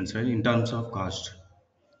the difference, right, in terms of cost.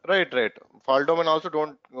 Right. Fault domain also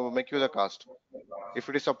don't make you the cost. If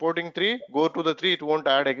it is supporting three, go to the three. It won't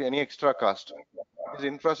add any extra cost. It is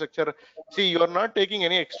infrastructure. See, you are not taking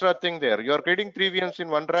any extra thing there. You are creating three VMs in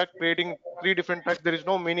one rack, creating three different racks. There is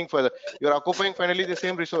no meaning for that. You are occupying finally the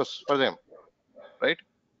same resource for them, right?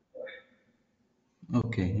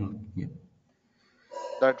 Okay, yeah.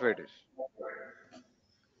 That way it is.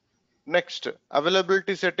 Next,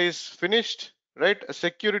 availability set is finished, right?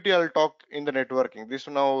 Security, I'll talk in the networking. This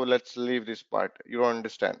now, let's leave this part. You don't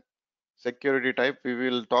understand. Security type, we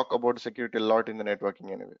will talk about security a lot in the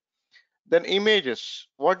networking anyway. Then images.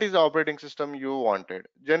 What is the operating system you wanted?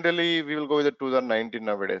 Generally, we will go with the 2019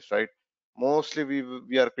 nowadays, right? Mostly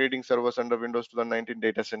we are creating servers under Windows 2019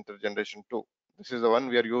 data center generation 2. This is the one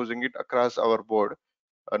we are using it across our board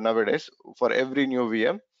nowadays for every new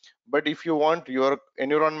VM. But if you want your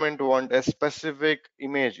environment want a specific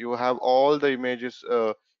image, you have all the images,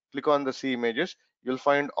 click on the C images, you'll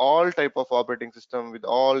find all type of operating system with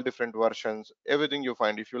all different versions, everything you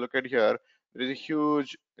find. If you look at here, there is a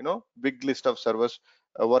huge, big list of servers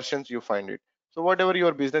versions, you find it. So whatever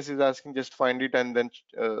your business is asking, just find it and then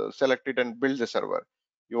select it and build the server.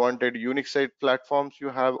 You wanted Unix site platforms, you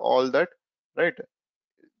have all that, right?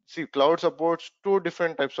 See, cloud supports two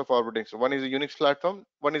different types of operating system. One is a Unix platform,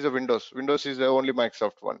 one is a Windows. Windows is the only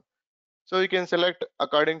Microsoft one. So you can select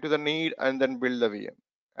according to the need and then build the VM.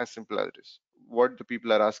 As simple as it is. What the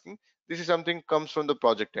people are asking. This is something comes from the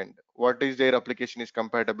project end. What is their application is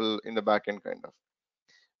compatible in the backend kind of.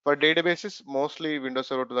 For databases, mostly Windows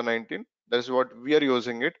Server 2019. That is what we are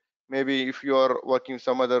using it. Maybe if you are working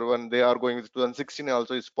some other one, they are going with 2016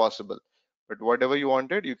 also is possible. But whatever you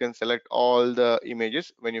wanted, you can select all the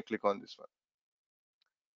images when you click on this one.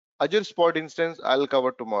 Azure Spot instance, I'll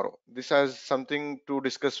cover tomorrow. This has something to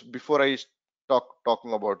discuss before I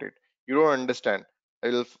talking about it. You don't understand.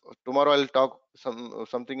 Tomorrow I'll talk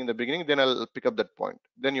something in the beginning, then I'll pick up that point.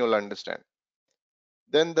 Then you'll understand.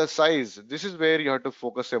 Then the size. This is where you have to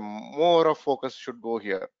focus. More of focus should go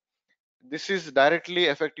here. This is directly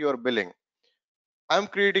affect your billing. I'm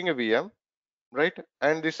creating a VM, right?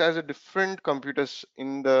 And this has a different computers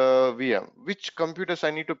in the VM. Which computers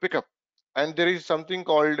I need to pick up? And there is something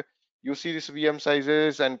called, you see this VM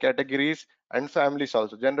sizes and categories and families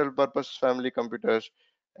also, general purpose family computers,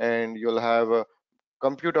 and you'll have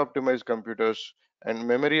compute optimized computers and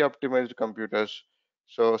memory optimized computers.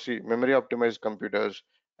 So see memory optimized computers,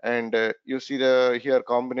 and you see the here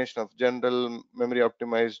combination of general memory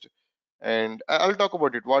optimized, and I'll talk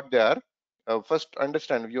about it what they are. First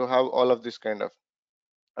understand you have all of this kind of,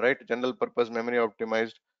 right? General purpose memory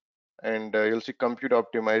optimized, and you'll see compute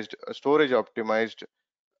optimized, storage optimized,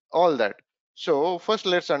 all that. So first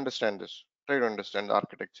let's understand this, try to understand the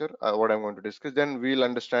architecture, what I'm going to discuss, then we'll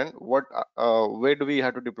understand what where do we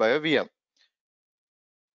have to deploy a VM.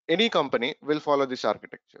 Any company will follow this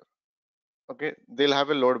architecture. Okay, they'll have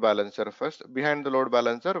a load balancer first. Behind the load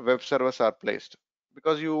balancer, web servers are placed,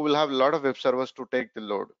 because you will have a lot of web servers to take the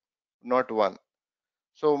load, not one.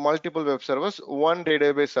 So multiple web servers, one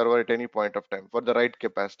database server at any point of time for the write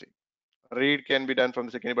capacity. Read can be done from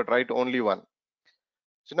the second, but write only one.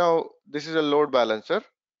 So now this is a load balancer,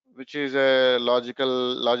 which is a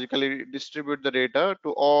logically distribute the data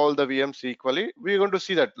to all the VMs equally. We're going to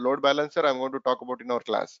see that load balancer I'm going to talk about in our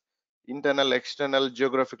class. Internal, external,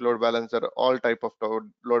 geographic load balancer, all type of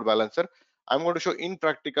load balancer. I'm going to show in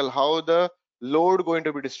practical how the load going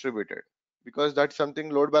to be distributed, because that's something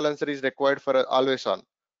load balancer is required for always on.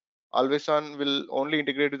 Always on will only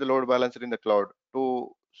integrate with the load balancer in the cloud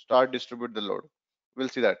to start distribute the load. We'll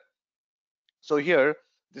see that. So here,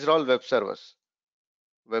 these are all web servers,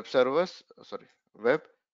 sorry, web,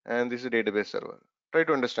 and this is a database server. Try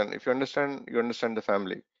to understand. If you understand, you understand the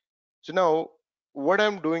family. So now what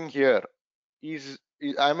I'm doing here is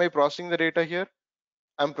am I processing the data here?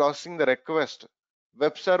 I'm processing the request.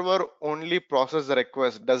 Web server only process the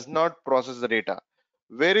request, does not process the data.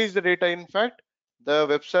 Where is the data? In fact, the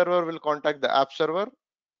web server will contact the app server.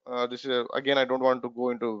 This is again, I don't want to go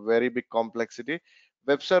into very big complexity.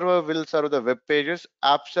 Web server will serve the web pages.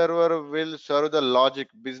 App server will serve the logic,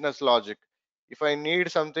 business logic. If I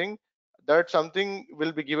need something, that something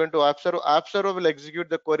will be given to app server. App server will execute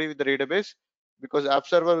the query with the database, because app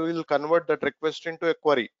server will convert that request into a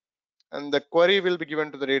query, and the query will be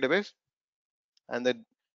given to the database, and then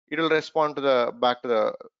it will respond to the back to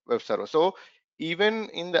the web server. So even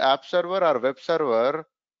in the app server or web server,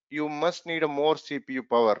 you must need a more CPU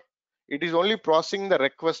power. It is only processing the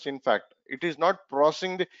request. In fact, it is not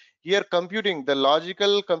processing the here computing. The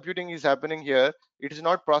logical computing is happening here. It is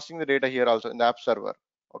not processing the data here also in the app server.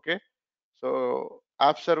 Okay. So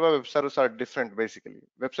app server, web servers are different basically.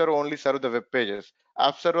 Web server only serve the web pages.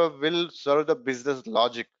 App server will serve the business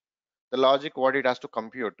logic, the logic what it has to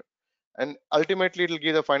compute. And ultimately it will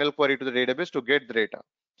give the final query to the database to get the data.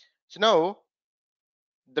 So now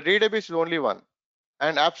the database is only one,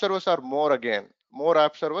 and app servers are more again. More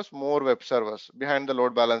app servers, more web servers behind the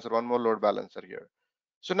load balancer, one more load balancer here.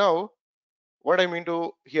 So now what I mean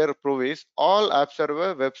to here prove is all app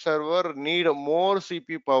server, web server need more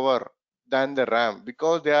CPU power than the RAM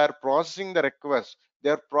because they are processing the request. They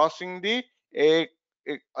are processing the a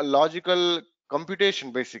logical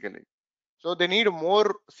computation basically. So they need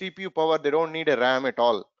more CPU power. They don't need a RAM at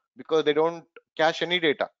all because they don't cache any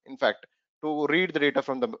data. In fact, to read the data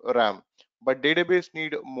from the RAM, but database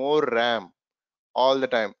need more RAM all the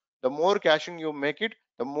time. The more caching you make it,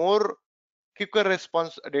 the more quicker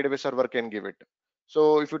response a database server can give it.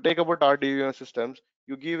 So if you take about RDBMS systems,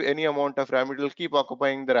 you give any amount of RAM, it will keep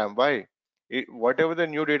occupying the RAM. Why? Whatever the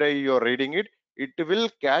new data you are reading it will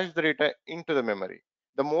cache the data into the memory.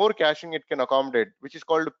 The more caching it can accommodate, which is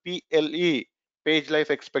called PLE, page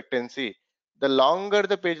life expectancy. The longer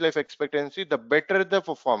the page life expectancy, the better the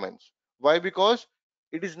performance. Why? Because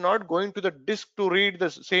it is not going to the disk to read the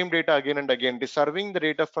same data again and again. It is serving the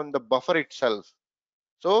data from the buffer itself.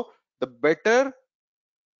 So the better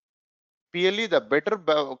PLE, the better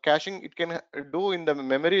caching it can do in the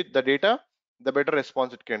memory, the data, the better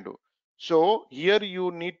response it can do. So here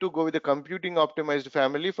you need to go with the computing optimized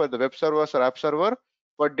family for the web servers or app server.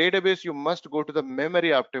 For database, you must go to the memory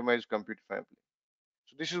optimized compute family.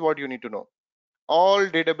 So this is what you need to know. All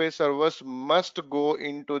database servers must go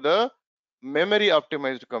into the memory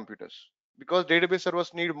optimized computers because database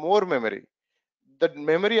servers need more memory. The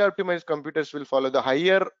memory optimized computers will follow the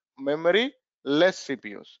higher memory, less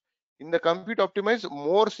CPUs. In the compute optimized,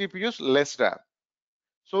 more CPUs, less RAM.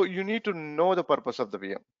 So you need to know the purpose of the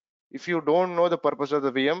VM. If you don't know the purpose of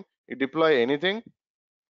the VM, you deploy anything,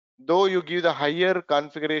 though you give the higher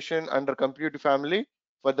configuration under compute family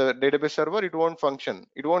for the database server, it won't function.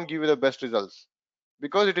 It won't give you the best results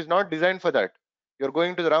because it is not designed for that. You're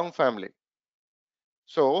going to the wrong family.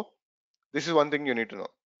 So this is one thing you need to know.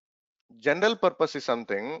 General purpose is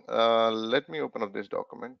something. Let me open up this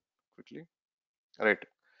document quickly. Right.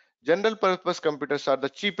 General purpose computers are the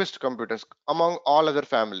cheapest computers among all other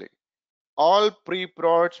family. All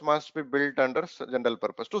pre-prods must be built under general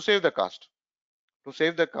purpose to save the cost. To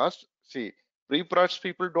save the cost, see, pre-prods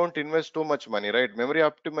people don't invest too much money, right? Memory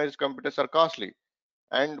optimized computers are costly,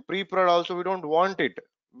 and pre-prod also we don't want it.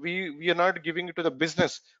 We are not giving it to the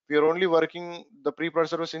business. We are only working the pre-prod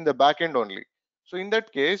service in the back end only. So in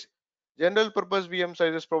that case, general purpose VM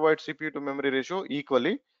sizes provide CPU to memory ratio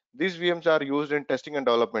equally. These VMs are used in testing and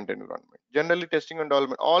development environment. Generally, testing and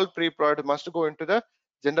development, all pre-prod must go into the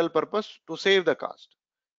general purpose to save the cost.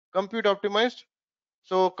 Compute optimized,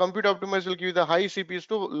 so compute optimized will give the high CPUs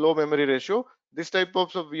to low memory ratio. This type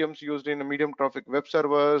of VMs used in medium traffic web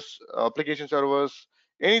servers, application servers,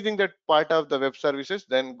 anything that part of the web services,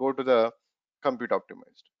 then go to the compute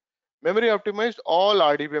optimized. Memory optimized, all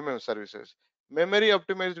RDBMS services. Memory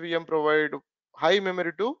optimized VM provide high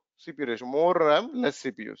memory to CPU ratio, more RAM, less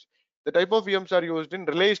CPUs. The type of VMs are used in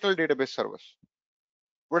relational database servers.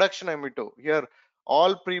 Production ME2. Here,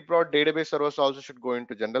 all pre-prod database servers also should go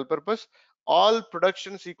into general purpose. All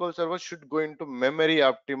production SQL servers should go into memory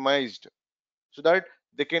optimized so that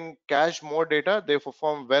they can cache more data. They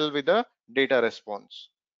perform well with the data response,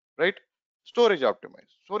 right? Storage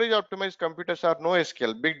optimized. Storage optimized computers are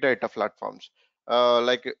NoSQL, big data platforms.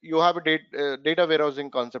 Like you have a data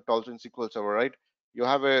warehousing concept also in SQL Server, right? You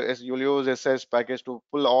have you'll use SS package to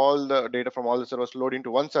pull all the data from all the servers, load into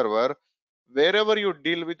one server. Wherever you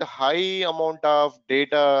deal with a high amount of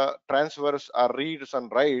data transfers or reads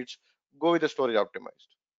and writes, go with the storage optimized.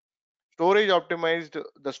 Storage optimized,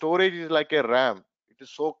 the storage is like a RAM. It is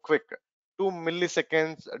so quick, 2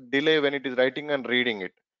 milliseconds delay when it is writing and reading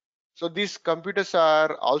it. So these computers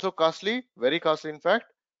are also costly, very costly in fact,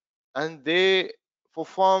 and they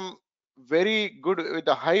perform very good with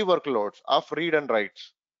the high workloads of read and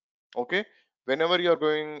writes. Okay, whenever you are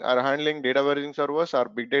going or handling data warehousing servers or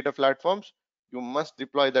big data platforms, you must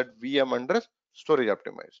deploy that VM under storage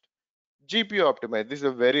optimized. GPU optimized, this is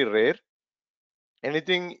a very rare.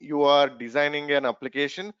 Anything you are designing an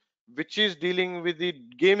application which is dealing with the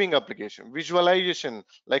gaming application, visualization,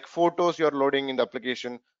 like photos you are loading in the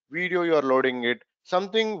application, video you are loading it,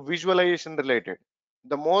 something visualization related.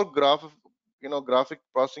 The more graphic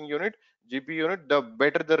processing unit, GPU unit, the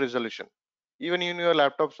better the resolution. Even in your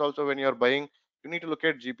laptops also, when you are buying, you need to look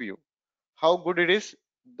at GPU, how good it is.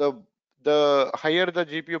 The higher the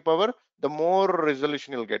GPU power, the more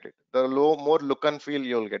resolution you'll get it, the more look and feel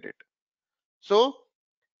you'll get it. So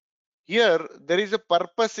here there is a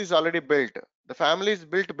purpose is already built. The family is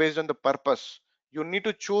built based on the purpose. You need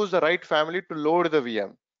to choose the right family to load the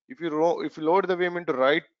VM. If you load the VM into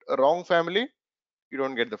wrong family, you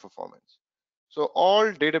don't get the performance. So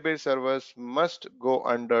all database servers must go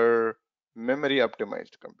under memory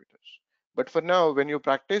optimized computers. But for now, when you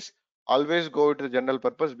practice, always go to the general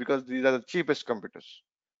purpose, because these are the cheapest computers.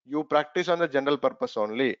 You practice on the general purpose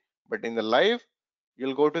only, but in the live,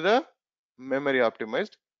 you'll go to the memory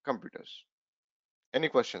optimized computers. Any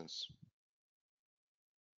questions?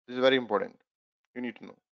 This is very important. You need to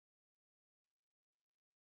know.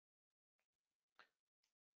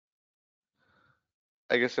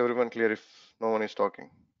 I guess everyone clear if no one is talking.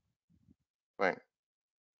 Fine.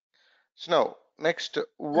 So now, next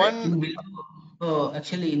one In below,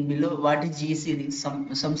 actually in below, what is G series?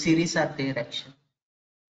 Some series are there actually.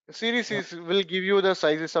 series Uh, will give you the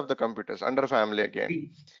sizes of the computers under family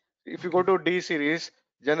again. If you go okay. to D series,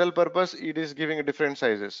 general purpose, it is giving different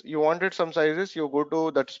sizes. You wanted some sizes, you go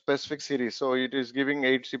to that specific series. So it is giving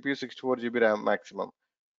 8 CPU, 64 GB RAM maximum.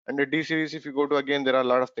 And the D series, if you go to again, there are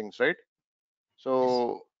a lot of things, right?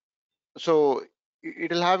 Yes. So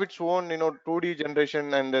it'll have its own, 2D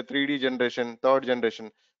generation and the 3D generation, third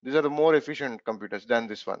generation. These are the more efficient computers than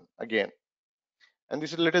this one again. And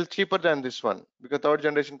this is a little cheaper than this one, because third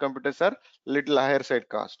generation computers are little higher side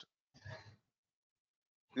cost.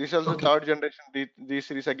 This is also Okay. third generation D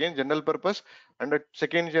series again, general purpose, and the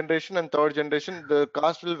second generation and third generation, the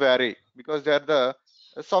cost will vary because they are the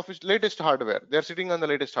latest hardware. They are sitting on the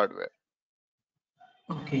latest hardware.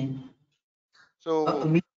 Okay. So,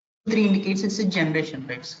 V3 indicates it's a generation,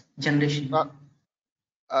 right? uh, Generation.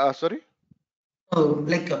 sorry. Oh,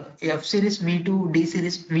 like F series V2, D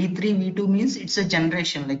series V3, V2 means it's a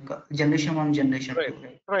generation, like generation one, generation Right,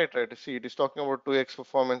 two, right? right. See, it is talking about 2x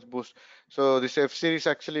performance boost. So this F series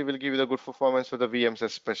actually will give you the good performance for the VMs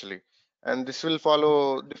especially, and this will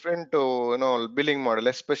follow different, billing model,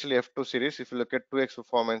 especially F2 series. If you look at 2x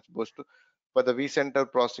performance boost for the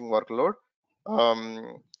vCenter processing workload,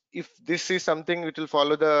 um, if this is something which will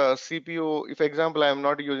follow the CPU. If example, I am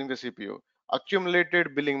not using the CPU,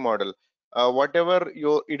 accumulated billing model. Whatever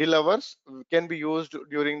your idle hours can be used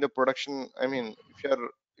during the production. I mean,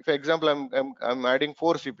 if example I'm adding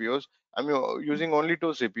 4 CPUs, I'm using only 2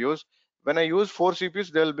 CPUs. When I use 4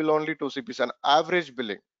 CPUs, there will be only 2 CPUs. An average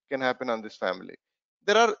billing can happen on this family.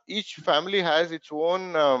 Each family has its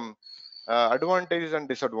own advantages and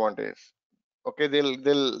disadvantages. Okay,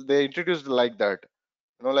 they introduced like that.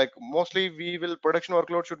 Like mostly we will production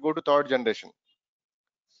workload should go to third generation.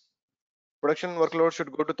 Production workload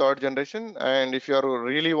should go to third generation, and if you are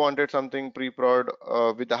really wanted something pre-prod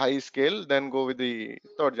with a high scale, then go with the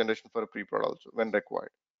third generation for a pre-prod also when required.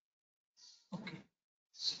 Okay.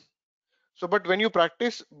 So, but when you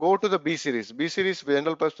practice, go to the B series. B series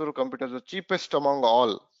general purpose computers, the cheapest among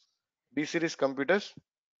all B series computers.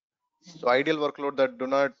 So ideal workload that do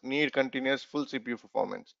not need continuous full CPU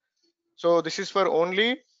performance. So this is for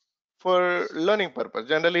only for learning purpose.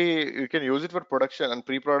 Generally, you can use it for production and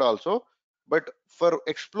pre-prod also. But for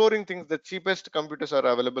exploring things, the cheapest computers are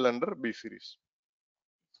available under B series.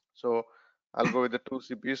 So I'll go with the 2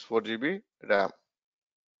 CPUs, 4 GB RAM.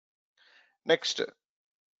 Next,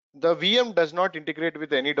 the VM does not integrate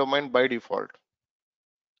with any domain by default.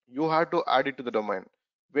 You have to add it to the domain.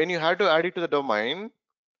 When you have to add it to the domain,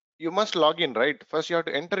 you must log in, right? First, you have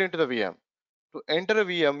to enter into the VM. To enter a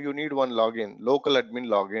VM, you need one login, local admin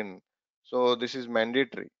login. So this is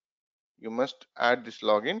mandatory. You must add this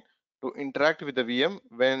login to interact with the VM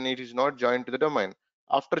when it is not joined to the domain.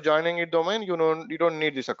 After joining a domain, you don't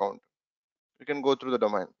need this account. You can go through the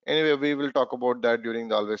domain. Anyway, we will talk about that during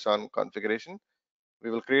the always on configuration. We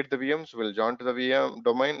will create the VMs, we'll join to the VM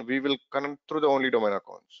domain. We will connect through the only domain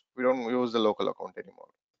accounts. We don't use the local account anymore.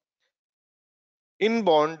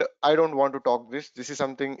 Inbound, I don't want to talk this is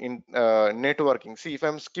something in networking. See, if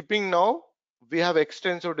I'm skipping now, we have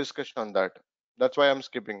extensive discussion on that. That's why I'm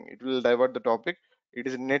skipping. It will divert the topic. It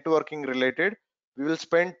is networking related. We will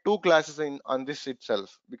spend 2 classes on this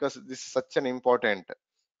itself, because this is such an important.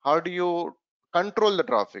 How do you control the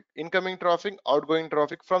traffic, incoming traffic, outgoing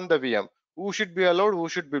traffic from the VM? Who should be allowed, who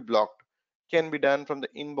should be blocked? Can be done from the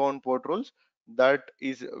inbound port rules. That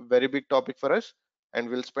is a very big topic for us, and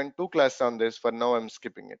we'll spend 2 classes on this. For now, I'm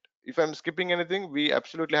skipping it. If I'm skipping anything, we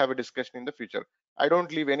absolutely have a discussion in the future. I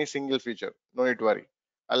don't leave any single feature, no need to worry.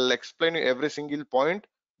 I'll explain you every single point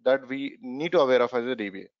that we need to aware of as a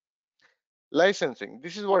DBA. Licensing.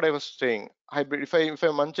 This is what I was saying. Hybrid. If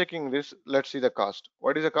I'm unchecking this, let's see the cost.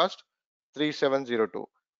 What is the cost? 3702.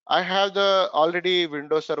 I have the already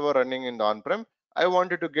Windows server running in the on-prem. I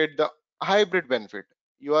wanted to get the hybrid benefit.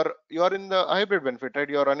 You are in the hybrid benefit, right?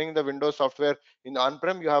 You are running the Windows software in the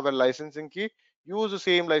on-prem. You have a licensing key. Use the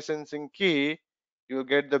same licensing key. You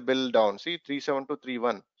get the bill down. See,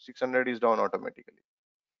 37231. 600 is down automatically.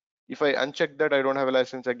 If I uncheck that, I don't have a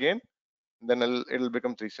license again. Then it'll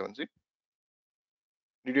become 37.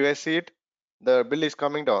 Did you guys see it? The bill is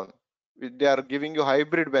coming down. They are giving you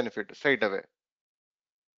hybrid benefit straight away.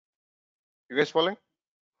 You guys following?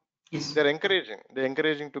 Yes. They're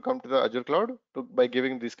encouraging to come to the Azure cloud by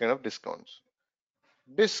giving these kind of discounts.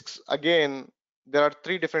 Disks, again, there are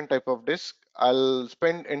three different type of disk. I'll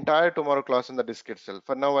spend entire tomorrow class on the disk itself.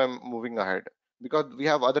 For now, I'm moving ahead because we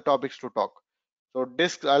have other topics to talk. So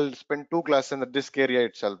disks, I'll spend two classes in the disk area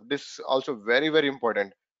itself. Disks also very, very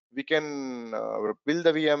important. We can build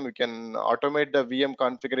the VM. We can automate the VM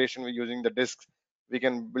configuration using the disks. We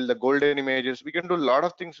can build the golden images. We can do a lot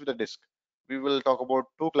of things with the disk. We will talk about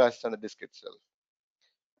two classes on the disk itself.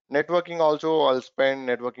 Networking also, I'll spend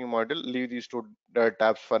networking module. Leave these two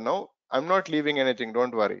tabs for now. I'm not leaving anything.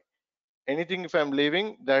 Don't worry. Anything if I'm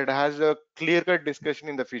leaving that has a clear-cut discussion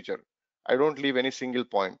in the future. I don't leave any single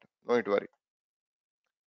point. Don't worry.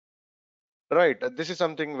 Right, this is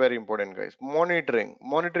something very important, guys. Monitoring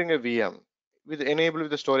a VM with enable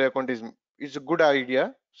with the story account is a good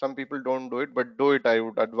idea. Some people don't do it, but do it. I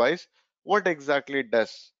would advise. What exactly it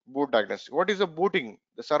does? Boot diagnostic. What is the booting?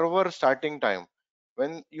 The server starting time.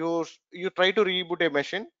 When you try to reboot a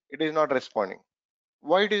machine, it is not responding.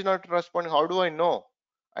 Why it is not responding? How do I know?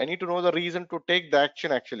 I need to know the reason to take the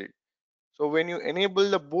action actually. So when you enable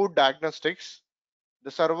the boot diagnostics,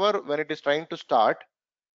 the server when it is trying to start,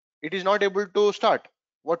 it is not able to start.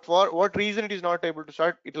 For what reason it is not able to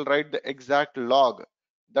start? It will write the exact log.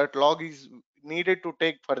 That log is needed to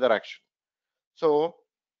take further action. So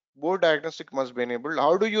boot diagnostic must be enabled.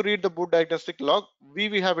 How do you read the boot diagnostic log?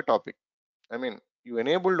 We have a topic. I mean, you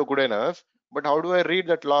enabled good enough, but how do I read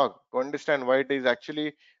that log to understand why it is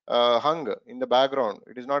actually hung in the background?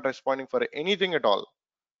 It is not responding for anything at all.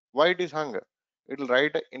 Why it is hung? It will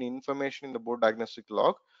write any information in the boot diagnostic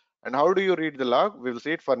log. And how do you read the log? We will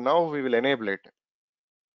see it. For now, we will enable it.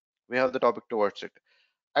 We have the topic towards it.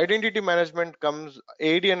 Identity management comes,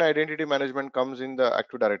 AD and identity management comes in the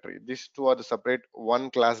Active Directory. These two are the separate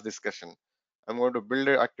one class discussion. I'm going to build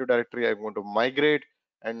an Active Directory. I'm going to migrate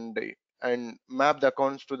and map the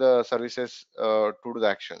accounts to the services to do the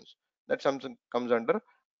actions. That something comes under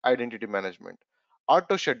identity management.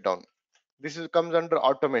 Auto shutdown. This comes under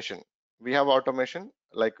automation. We have automation,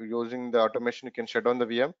 like using the automation, you can shut down the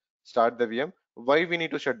VM, start the VM. Why we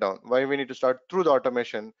need to shut down? Why we need to start through the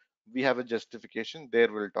automation? We have a justification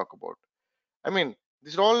there. We'll talk about. I mean,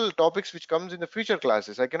 these are all topics which comes in the future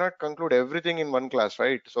classes. I cannot conclude everything in one class,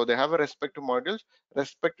 right? So they have a respective modules,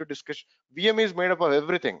 respective discussion. VM is made up of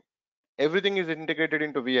everything. Everything is integrated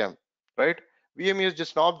into VM, right? VM is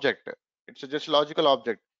just an object. It's just a logical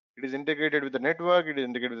object. It is integrated with the network. It is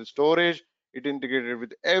integrated with the storage. It integrated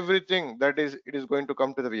with everything that is. It is going to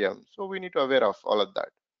come to the VM. So we need to aware of all of that.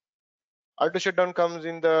 Auto shutdown comes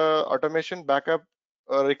in the automation. Backup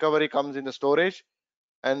recovery comes in the storage.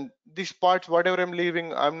 And these parts, whatever I'm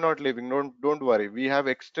leaving, I'm not leaving. Don't worry. We have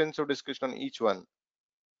extensive discussion on each one.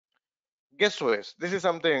 Guest OS. This is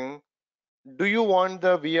something. Do you want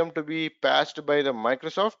the VM to be patched by the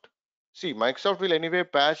Microsoft? See, Microsoft will anyway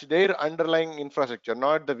patch their underlying infrastructure,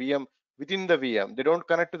 not the VM within the VM. They don't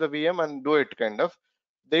connect to the VM and do it kind of.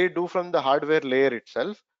 They do from the hardware layer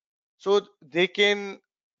itself. So they can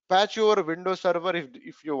patch your Windows server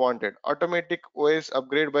if you want it. Automatic OS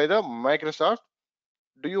upgrade by the Microsoft.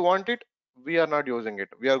 Do you want it? We are not using it.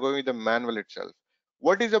 We are going with the manual itself.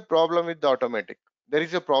 What is the problem with the automatic? There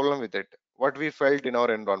is a problem with it. What we felt in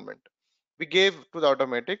our environment. We gave to the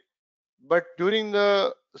automatic, but during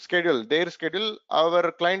the schedule, their schedule,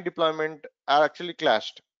 our client deployment are actually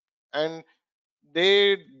clashed, and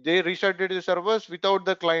they restarted the servers without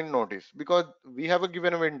the client notice because we have a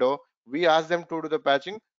given window. We ask them to do the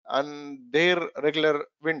patching and their regular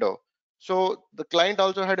window. So the client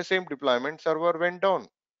also had the same deployment. Server went down.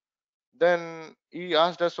 Then he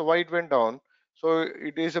asked us why it went down. So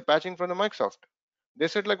it is a patching from the Microsoft. They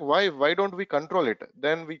said like why don't we control it?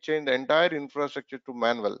 Then we change the entire infrastructure to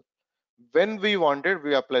manual. When we wanted,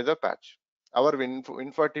 we apply the patch. Our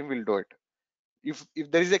infra team will do it. If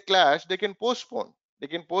there is a clash, they can postpone. They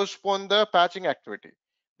can postpone the patching activity.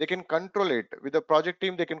 They can control it with the project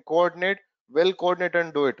team. They can coordinate, well coordinate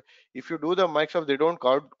and do it. If you do the Microsoft, they don't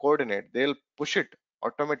coordinate. They'll push it.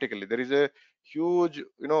 automatically. There is a huge,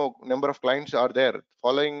 number of clients are there.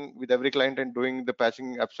 Following with every client and doing the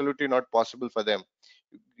patching absolutely not possible for them.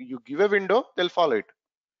 You give a window, they'll follow it.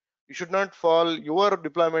 You should not follow your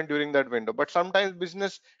deployment during that window, but sometimes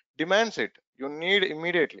business demands it. You need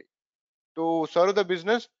immediately to serve the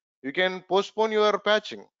business. You can postpone your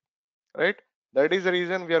patching, right? That is the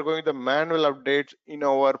reason we are going the manual updates in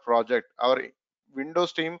our project. Our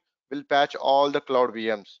Windows team will patch all the cloud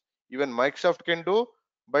VMs. Even Microsoft can do,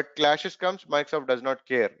 but clashes comes, Microsoft does not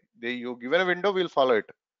care. You given a window, we'll follow it.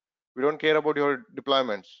 We don't care about your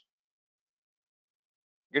deployments.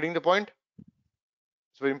 Getting the point?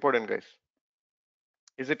 It's very important, guys.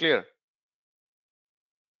 Is it clear?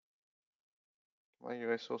 Why are you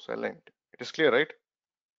guys so silent? It is clear, right?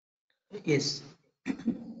 Yes.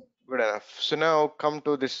 Good enough. So now come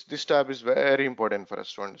to this. This tab is very important for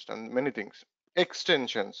us to understand many things.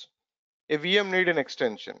 Extensions. A VM need an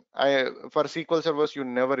extension. For SQL servers, you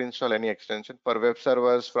never install any extension. For web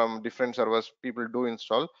servers from different servers, people do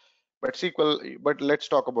install. But SQL, but let's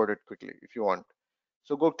talk about it quickly if you want.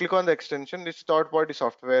 So go click on the extension. This third-party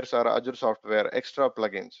softwares or Azure software, extra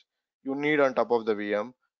plugins you need on top of the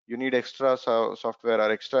VM. You need extra software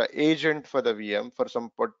or extra agent for the VM for some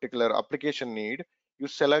particular application need. You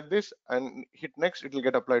select this and hit next. It will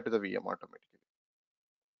get applied to the VM automatically.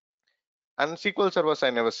 And SQL servers I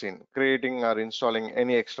never seen creating or installing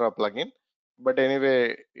any extra plugin. But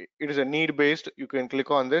anyway, it is a need based. You can click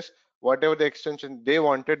on this. Whatever the extension they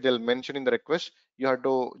wanted, they'll mention in the request. You have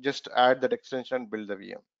to just add that extension and build the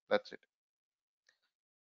VM. That's it.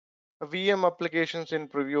 VM applications in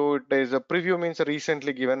preview. It is a preview means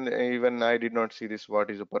recently given. Even I did not see this. What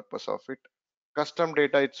is the purpose of it? Custom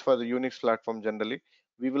data. It's for the Unix platform generally.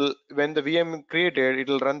 We will when the VM created, it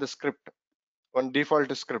will run the script, one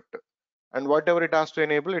default script, and whatever it has to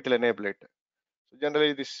enable, it will enable it. So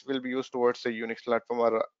generally, this will be used towards a Unix platform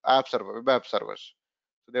or app server, web app servers.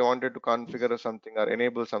 So they wanted to configure something or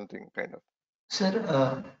enable something kind of.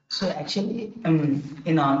 Sir, so actually,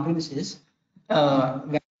 in on-premises,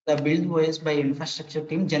 when the build OS by infrastructure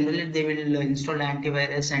team, generally they will install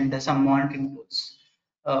antivirus and some monitoring tools.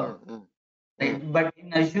 Uh, Mm, mm, mm. right? But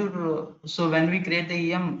in Azure, so when we create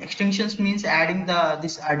the EM extensions means adding the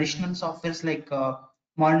this additional softwares like Yes,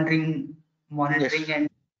 monitoring and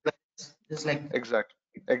just like exactly,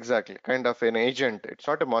 exactly. Kind of an agent. It's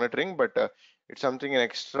not a monitoring, but it's something an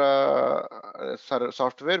extra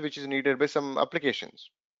software which is needed by some applications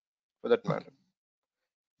for that matter.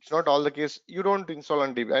 It's not all the case. You don't install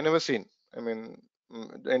on DB. I never seen. I mean,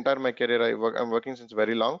 the entire my career, I'm working since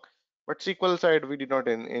very long. But SQL side, we did not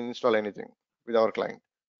install anything with our client.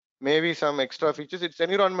 Maybe some extra features. It's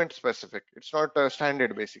environment specific. It's not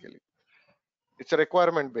standard basically. It's a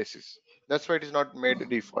requirement basis. That's why it is not made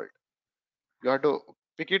default. You have to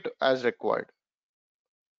pick it as required.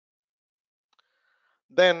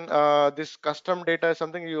 Then this custom data is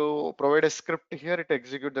something you provide a script here. It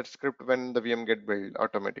execute that script when the VM get built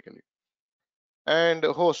automatically. And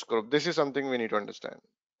host group. This is something we need to understand.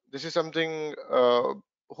 This is something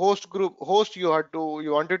host group. Host you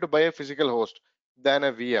wanted to buy a physical host than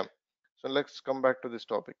a VM. So let's come back to this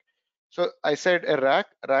topic. So I said a rack.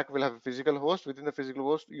 Rack will have a physical host. Within the physical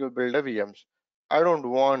host, you'll build a VMs. I don't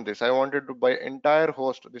want this. I wanted to buy entire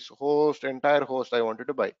host. This host, entire host, I wanted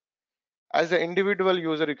to buy. As an individual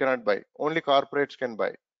user, you cannot buy. Only corporates can buy.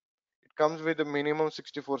 It comes with a minimum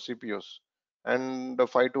 64 CPUs and a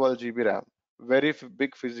 512 GB RAM. Very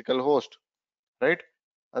big physical host, right?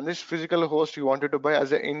 And this physical host you wanted to buy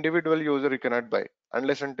as an individual user, you cannot buy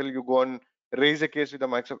unless until you go and raise a case with the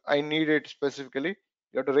Microsoft. I need it specifically.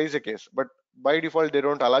 You have to raise a case, but by default, they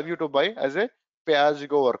don't allow you to buy as a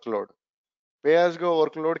pay-as-you-go workload. Pay-as-you-go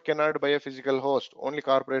workload cannot buy a physical host. Only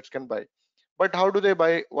corporates can buy. But how do they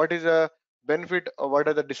buy? What is a benefit or what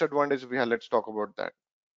are the disadvantages we have? Let's talk about that.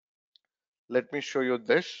 Let me show you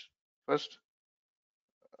this first.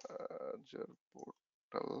 Azure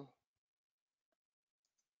portal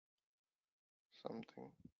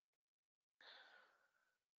something.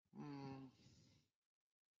 Hmm,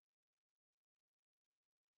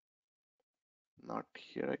 not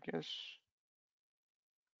here, I guess.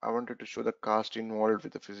 I wanted to show the cost involved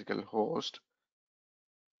with the physical host.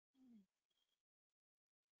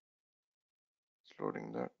 It's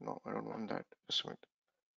loading that. No, I don't want that. Just a minute.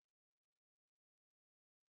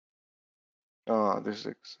 This is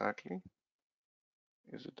exactly.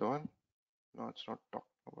 Is it the one? No, it's not talking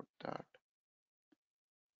about that.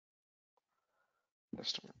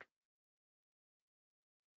 Just a minute.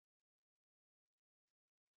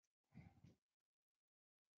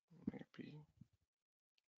 Maybe.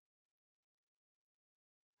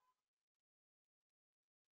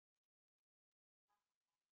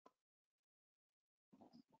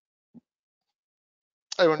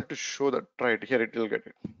 I wanted to show that right here. It will get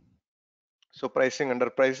it. So pricing, under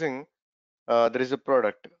pricing, there is a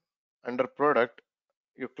product. Under product,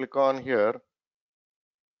 you click on here,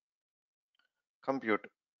 compute.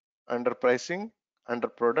 Under pricing, under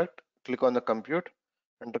product, click on the compute.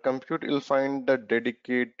 Under compute, you'll find the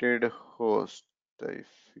dedicated host. I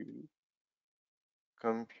feel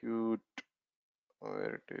compute,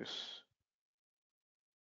 where it is.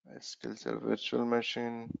 SQL Server virtual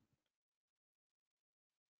machine,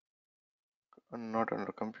 not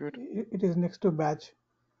under compute. It is next to batch,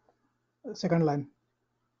 second line.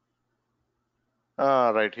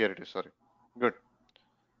 Right here it is. Sorry. Good.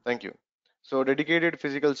 Thank you. So dedicated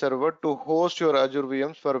physical server to host your Azure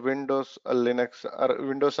VMs for Windows, Linux, or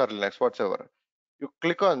Windows or Linux, whatsoever. You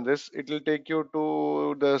click on this, it will take you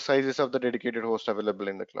to the sizes of the dedicated host available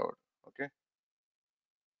in the cloud. Okay.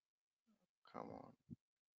 Come on.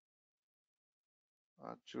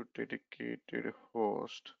 Azure dedicated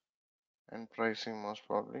host and pricing most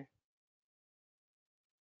probably.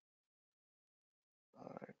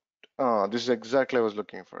 Alright. This is exactly I was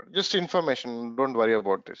looking for. Just information. Don't worry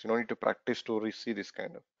about this. You don't need to practice to see this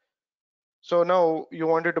kind of. So now you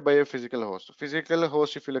wanted to buy a physical host. Physical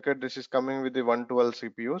host, if you look at this, is coming with the 112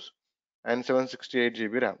 CPUs and 768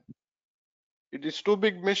 GB RAM. It is too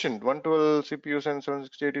big machine. 112 CPUs and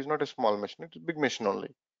 768 is not a small machine. It's a big machine only.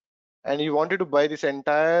 And you wanted to buy this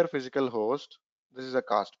entire physical host. This is a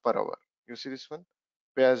cost per hour. You see this one?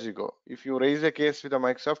 Pay as you go. If you raise a case with a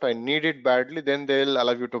Microsoft, I need it badly, then they'll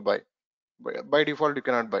allow you to buy. By default, you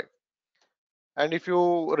cannot buy. And if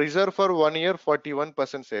you reserve for 1 year,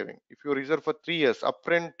 41% saving. If you reserve for 3 years,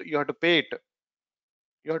 upfront, you have to pay it.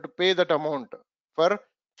 You have to pay that amount for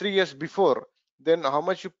 3 years before. Then how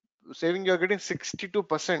much you saving? You're getting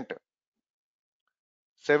 62%.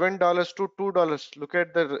 $7 to $2. Look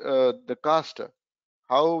at the cost.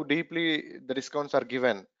 How deeply the discounts are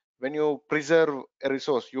given. When you preserve a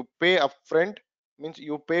resource, you pay upfront, means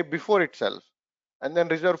you pay before itself, and then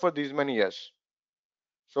reserve for these many years.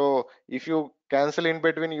 So if you cancel in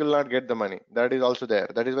between, you will not get the money. That is also there.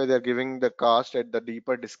 That is why they are giving the cost at the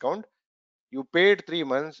deeper discount. You paid 3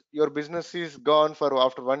 months, your business is gone for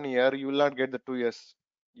after 1 year, you will not get the 2 years.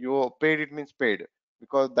 You paid, it means paid,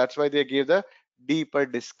 because that's why they gave the deeper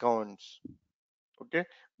discounts. Okay,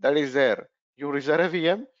 that is there. You reserve a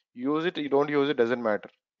VM, use it, you don't use it, doesn't matter.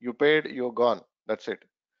 You paid, you're gone. That's it.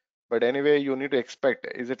 But anyway, you need to expect,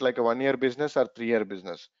 is it like a 1 year business or 3 year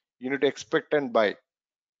business? You need to expect and buy.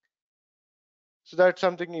 So that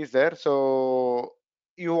something is there. So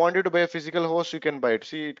you wanted to buy a physical host, you can buy it.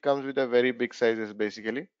 See, it comes with a very big sizes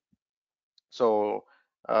basically. So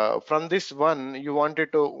from this one, you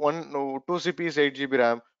wanted to no, 2 CPs 8 GB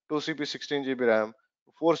RAM, 2 CPs 16 GB RAM,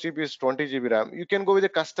 4 CPs 20 GB RAM. You can go with the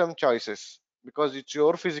custom choices because it's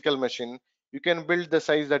your physical machine. You can build the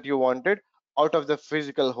size that you wanted out of the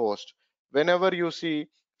physical host. Whenever you see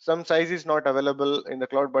some size is not available in the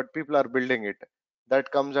cloud, but people are building it,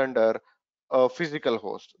 that comes under a physical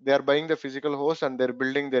host. They are buying the physical host and they're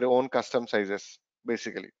building their own custom sizes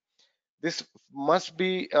basically. This must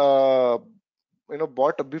be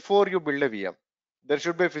bought before you build a VM. There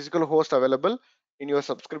should be a physical host available in your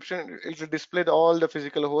subscription. It will display all the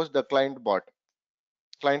physical host the client bought,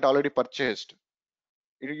 client already purchased.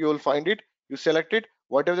 You will find it, you select it,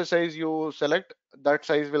 whatever the size you select, that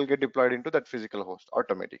size will get deployed into that physical host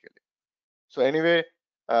automatically. So anyway,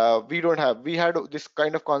 we had this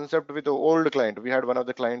kind of concept with the old client. We had one of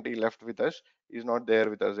the client, he left with us, he's not there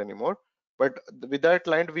with us anymore. But with that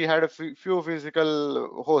client, we had a few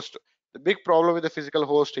physical host. The big problem with the physical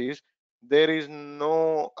host is there is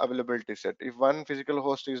no availability set. If one physical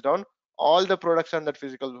host is down, all the products on that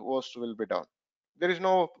physical host will be down. There is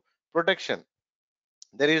no protection.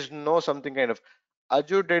 There is no something kind of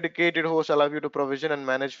Azure dedicated host allow you to provision and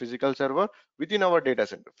manage physical server within our data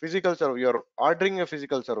center. Physical server, you're ordering a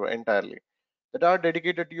physical server entirely that are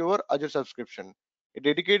dedicated to your Azure subscription. A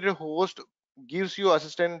dedicated host gives you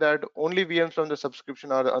assistant that only VMs from the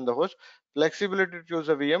subscription are on the host. Flexibility to choose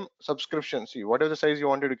a VM subscription. See, whatever the size you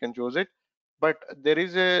wanted, you can choose it. But there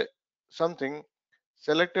is a something.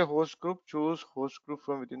 Select a host group, choose host group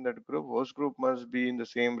from within that group. Host group must be in the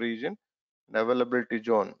same region and availability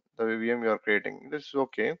zone, the VM you are creating. This is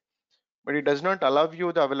okay, but it does not allow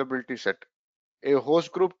you the availability set. A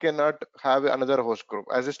host group cannot have another host group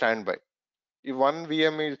as a standby. If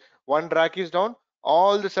one rack is down,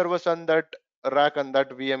 all the servers on that rack and that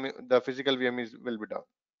VM, the physical VM will be down.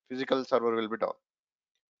 Physical server will be down.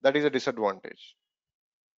 That is a disadvantage.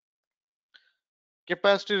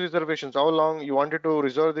 Capacity reservations. How long you wanted to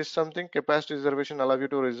reserve this something? Capacity reservation allow you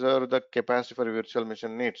to reserve the capacity for virtual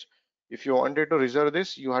machine needs. If you wanted to reserve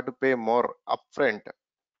this, you have to pay more upfront.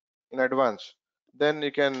 in advance, then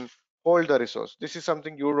you can hold the resource. This is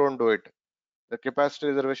something you don't do it. The capacity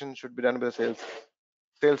reservation should be done by the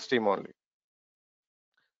sales team only.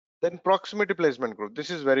 Then proximity placement group. This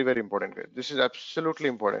is very, very important, guys. This is absolutely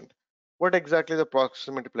important. What exactly the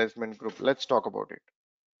proximity placement group? Let's talk about it.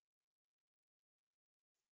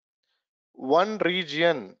 One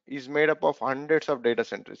region is made up of hundreds of data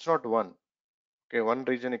centers. It's not one. Okay, one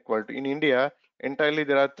region equal to, in India, entirely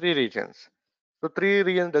there are three regions. So three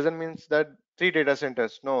regions doesn't mean that three data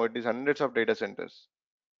centers. No, it is hundreds of data centers.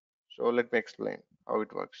 So let me explain how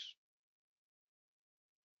it works.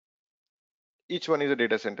 Each one is a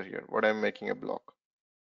data center here. What I'm making a block.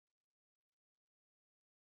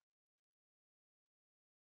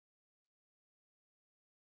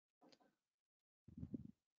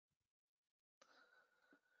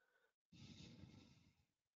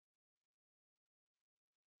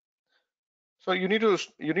 So you need to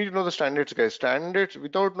know the standards, guys. Standards,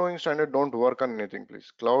 without knowing standard, don't work on anything, please.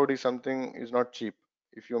 Cloud is something is not cheap.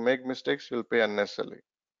 If you make mistakes, you'll pay unnecessarily.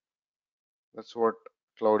 That's what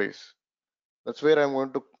cloud is. That's where I'm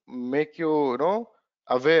going to make you,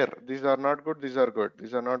 aware. These are not good. These are good.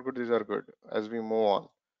 These are not good. These are good. As we move on,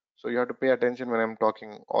 so you have to pay attention when I'm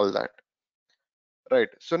talking all that. Right.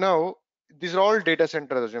 So now these are all data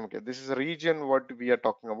centers. Okay. This is a region. What we are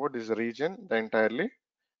talking about. This is a region. The entirely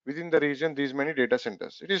within the region. These many data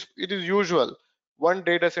centers. It is usual. One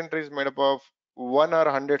data center is made up of one or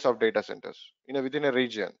hundreds of data centers within a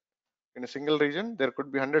region. In a single region, there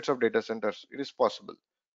could be hundreds of data centers. It is possible.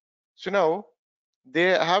 So now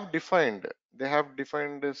they have defined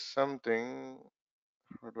something.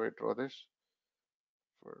 How do I draw this?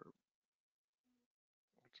 For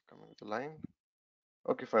it's coming with a line.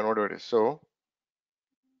 Okay, fine. Whatever it is. So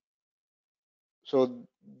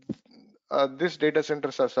these data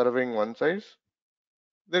centers are serving one size.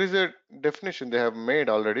 There is a definition they have made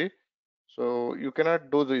already. So you cannot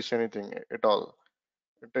do this anything at all.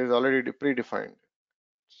 It is already predefined.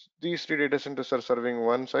 These three data centers are serving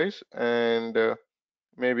one size, and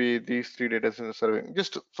maybe these three data centers serving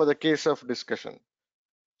just for the case of discussion.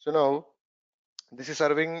 So now this is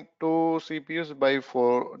serving 2 CPUs by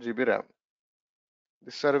 4 GB RAM.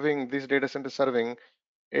 This data center serving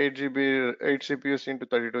 8 CPUs into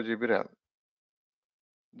 32 GB RAM.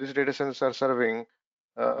 These data centers are serving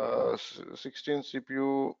 16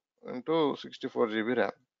 CPU into 64 GB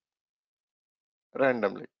RAM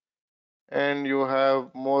randomly. And you have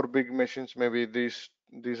more big machines. Maybe these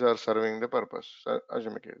are serving the purpose.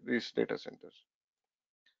 Assume these data centers.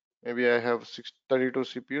 Maybe I have 32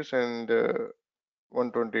 CPUs and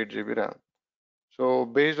 128 GB RAM. So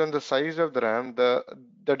based on the size of the RAM, the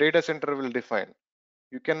data center will define.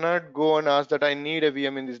 You cannot go and ask that I need a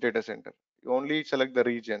VM in this data center. You only select the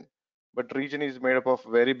region, but region is made up of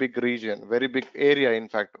very big region, very big area. In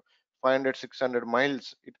fact, 500, 600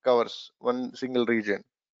 miles it covers one single region.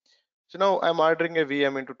 So now I'm ordering a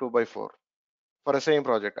VM into 2 by 4 for the same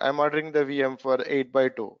project. I'm ordering the VM for 8 by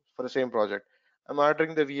 2 for the same project. I'm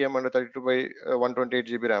ordering the VM under 32 by 128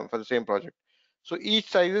 GB RAM for the same project. So each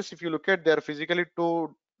sizes, if you look at, they're physically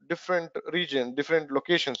two different different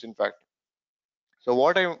locations, in fact. So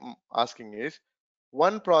what I'm asking is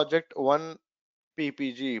one project, one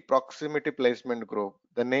PPG, proximity placement group.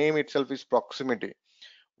 The name itself is proximity.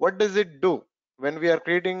 What does it do when we are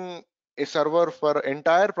creating a server for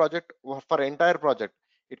entire project? For entire project,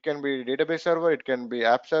 it can be database server, it can be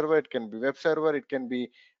app server, it can be web server, it can be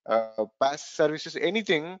PaaS services,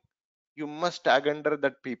 anything. You must tag under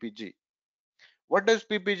that PPG. What does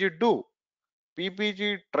PPG do?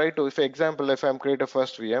 PPG try to, if example, if I'm create a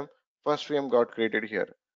first VM got created here,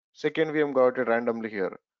 second VM got it randomly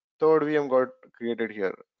here, third VM got created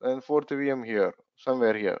here, and fourth VM here,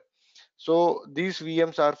 somewhere here. So these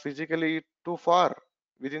VMs are physically too far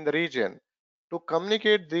within the region. To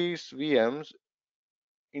communicate these VMs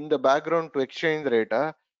in the background to exchange the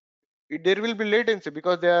data, there will be latency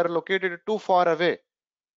because they are located too far away.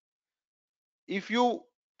 If you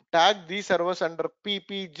tag these servers under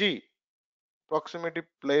PPG, proximity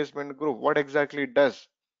placement group, what exactly it does?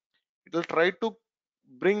 It will try to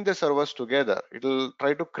bring the servers together. It will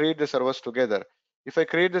try to create the servers together. If I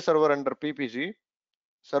create the server under PPG,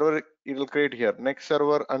 server it will create here. Next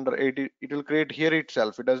server under 80, it will create here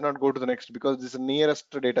itself. It does not go to the next because this is the nearest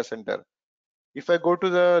data center. If I go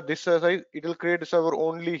to this side, it will create a server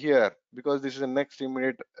only here because this is the next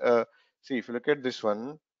immediate. See, if you look at this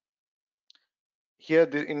one, here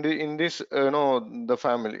in this the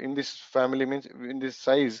family, in this family means in this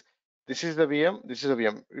size, this is the VM, this is a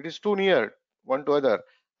VM. It is too near one to other,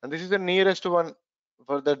 and this is the nearest one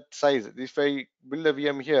for that size. If I build a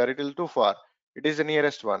VM here, it is too far. It is the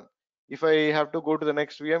nearest one. If I have to go to the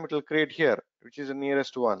next VM, it will create here, which is the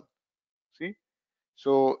nearest one. See?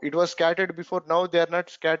 So it was scattered before. Now they are not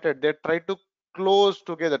scattered. They try to close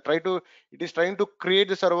together. It is trying to create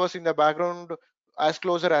the servers in the background as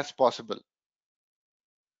closer as possible.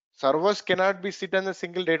 Servers cannot be sit in a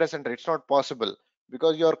single data center. It's not possible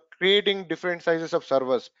because you're creating different sizes of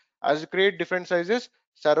servers. As you create different sizes,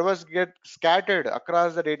 servers get scattered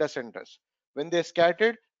across the data centers. When they're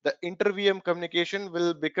scattered, the inter-VM communication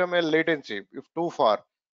will become a latency if too far.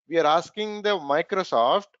 We are asking the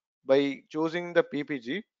Microsoft by choosing the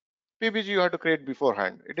PPG. PPG you have to create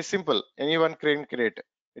beforehand. It is simple. Anyone can create.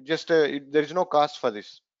 There is no cost for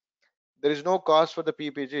this. There is no cost for the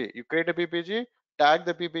PPG. You create a PPG, tag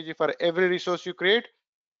the PPG for every resource you create.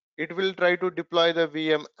 It will try to deploy the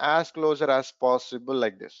VM as closer as possible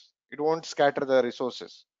like this. It won't scatter the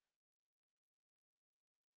resources.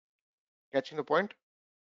 Catching the point?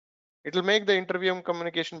 It will make the inter-VM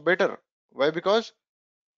communication better. Why? Because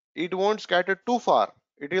it won't scatter too far.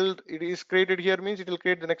 It is created here means it will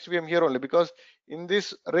create the next VM here only, because in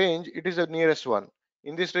this range it is the nearest one.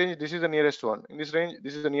 In this range this is the nearest one. In this range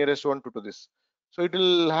this is the nearest one to this. So it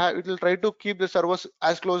will try to keep the servers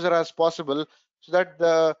as closer as possible so that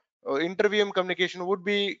the inter VM communication would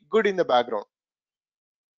be good in the background.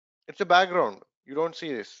 It's a background. You don't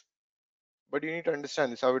see this, but you need to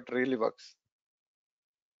understand this how it really works.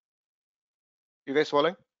 You guys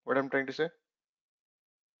following what I'm trying to say?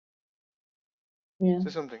 Yeah. Say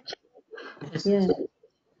something. Yes, Yeah.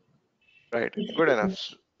 Right, good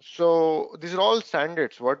enough. So these are all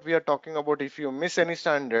standards. What we are talking about, if you miss any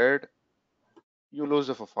standard, you lose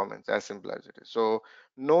the performance, as simple as it is. So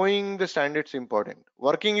knowing the standards important.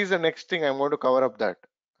 Working is the next thing I'm going to cover up that.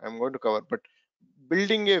 I'm going to cover, but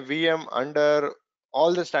building a VM under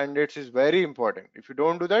all the standards is very important. If you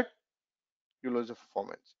don't do that, you lose the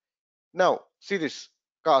performance. Now, see this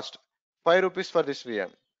cost 5 rupees for this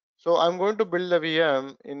VM. So I'm going to build the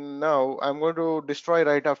VM in now. I'm going to destroy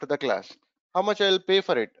right after the class. How much I'll pay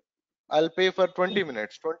for it? I'll pay for 20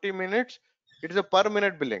 minutes. 20 minutes, it is a per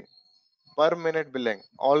minute billing. Per minute billing.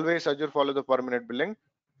 Always Azure follow the per minute billing.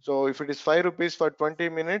 So if it is 5 rupees for 20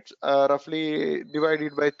 minutes, roughly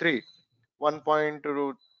divided by 3,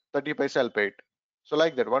 1.30 paisa I'll pay it. So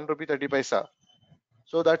like that, 1 rupee 30 paisa.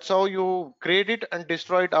 So that's how you create it and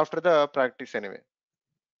destroy it after the practice anyway.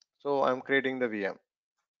 So I'm creating the VM.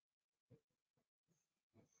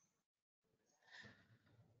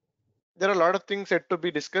 There are a lot of things yet to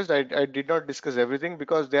be discussed. I did not discuss everything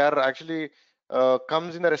because they are actually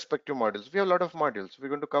comes in the respective modules. We have a lot of modules. We're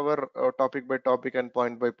going to cover topic by topic and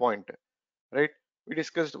point by point, right? We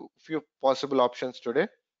discussed a few possible options today.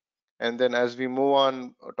 And then as we move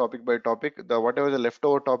on topic by topic, whatever the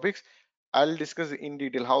leftover topics, I'll discuss in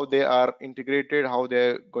detail how they are integrated, how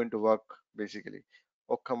they're going to work basically.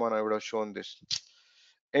 Oh, come on, I would have shown this.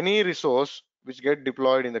 Any resource which get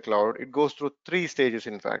deployed in the cloud, it goes through 3 stages.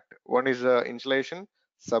 In fact, one is installation,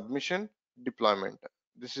 submission, deployment.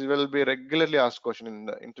 This will be regularly asked question in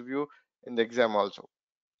the interview, in the exam also.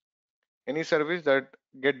 Any service that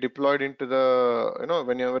get deployed into the,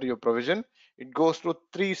 whenever you provision, it goes through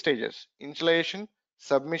 3 stages: installation,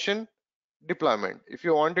 submission, deployment. If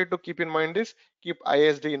you wanted to keep in mind this, keep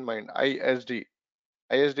ISD in mind.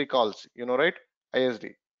 ISD calls, right? ISD,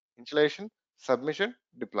 installation, submission,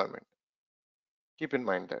 deployment. Keep in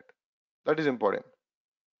mind that. That is important.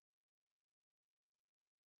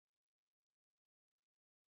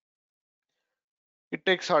 It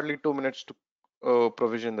takes hardly 2 minutes to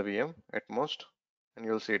provision the VM at most, and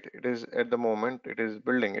you'll see it. It is at the moment, it is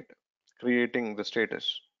building it, creating the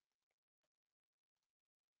status.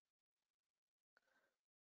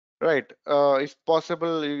 Right. If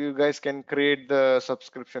possible, you guys can create the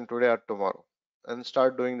subscription today or tomorrow and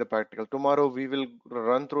start doing the practical. Tomorrow we will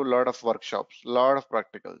run through a lot of workshops, lot of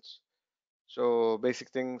practicals. So basic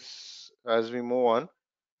things as we move on.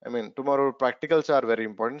 I mean, tomorrow practicals are very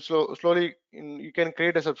important. Slowly, you can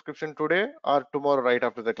create a subscription today or tomorrow right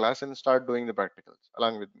after the class and start doing the practicals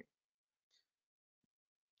along with me.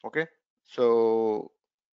 Okay. So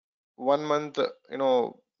 1 month,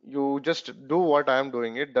 you just do what I am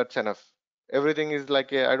doing it. That's enough. Everything is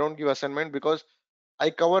like I don't give assignment because I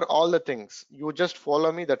cover all the things. You just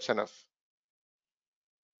follow me. That's enough.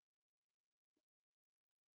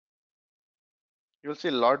 You'll see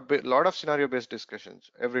lot of scenario based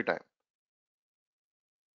discussions every time.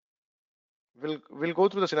 We'll go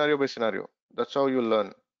through the scenario by scenario. That's how you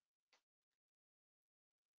learn.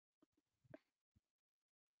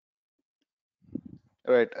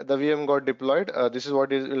 Right, the VM got deployed. This is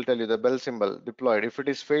what it will tell you, the bell symbol deployed. If it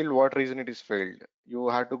is failed, what reason it is failed? You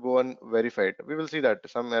have to go and verify it. We will see that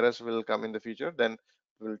some errors will come in the future. Then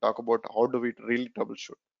We'll talk about how do we really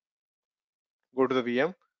troubleshoot. Go to the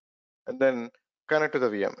VM and then connect to the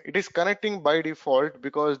VM. It is connecting by default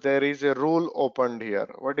because there is a rule opened here.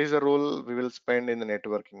 What is the rule we will spend in the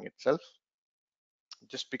networking itself?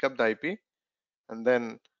 Just pick up the IP and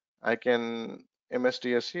then I can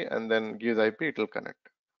MSTSC and then give the IP, it will connect.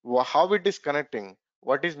 How it is connecting,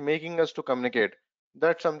 what is making us to communicate,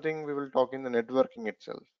 that's something we will talk in the networking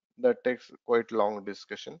itself. That takes quite long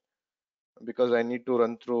discussion because I need to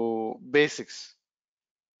run through basics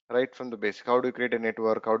right from the basic. How do you create a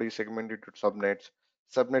network? How do you segment it to subnets?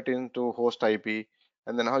 Subnet into host IP,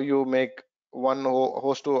 and then how you make one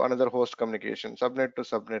host to another host communication, subnet to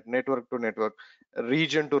subnet, network to network,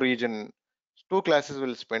 region to region. Two classes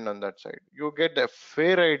will spend on that side. You get a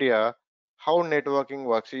fair idea how networking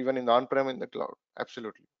works, even in the on-prem in the cloud.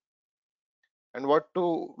 Absolutely. And what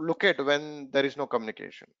to look at when there is no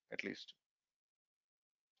communication, at least.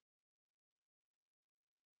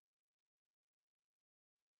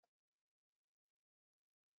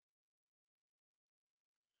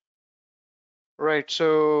 Right,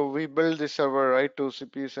 so we build this server right, 2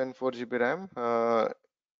 CPUs and 4 GB RAM.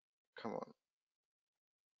 Come on,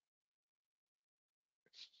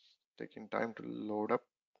 it's taking time to load up.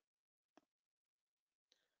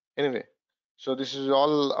 Anyway, so this is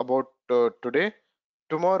all about today.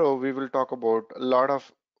 Tomorrow we will talk about a lot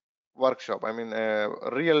of workshop. I mean,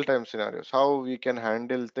 real-time scenarios, how we can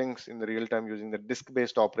handle things in the real time using the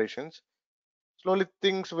disk-based operations. Slowly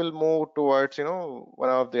things will move towards, one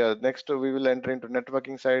of the other. Next, we will enter into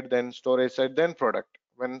networking side, then storage side, then product.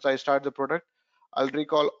 Once I start the product, I'll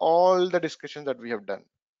recall all the discussions that we have done.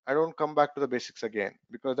 I don't come back to the basics again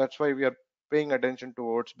because that's why we are paying attention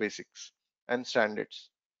towards basics and standards.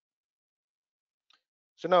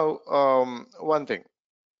 So now, one thing,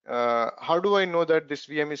 how do I know that this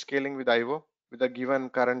VM is scaling with IO, with a given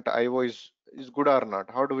current IO is good or not?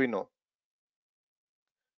 How do we know?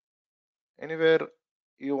 Anywhere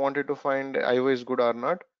you wanted to find IO is good or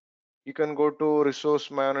not, you can go to resource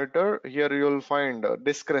monitor. Here you'll find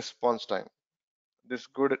disk response time. This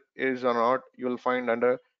good is or not, you'll find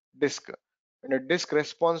under disk. And a disk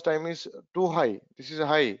response time is too high. This is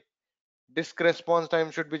high. Disk response time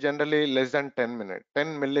should be generally less than 10 minutes,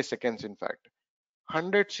 10 milliseconds in fact.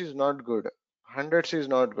 Hundreds is not good. Hundreds is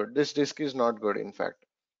not good. This disk is not good in fact.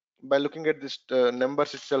 By looking at this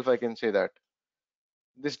numbers itself, I can say that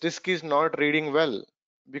this disk is not reading well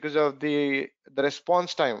because of the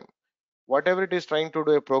response time. Whatever it is trying to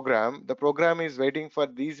do a program, the program is waiting for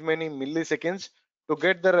these many milliseconds to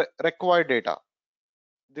get the required data.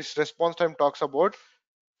 This response time talks about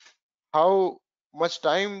how much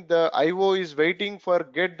time the IO is waiting for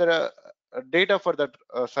get the data for that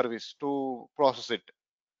service to process it.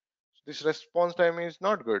 This response time is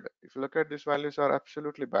not good. If you look at these values are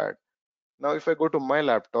absolutely bad. Now if I go to my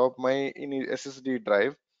laptop, my in SSD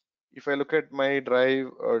drive, if I look at my drive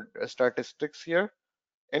statistics here,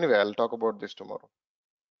 anyway, I'll talk about this tomorrow.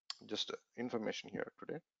 Just information here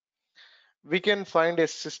today. We can find a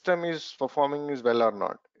system is performing is well or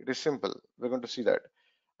not. It is simple. We're going to see that.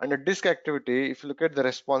 Under disk activity, if you look at the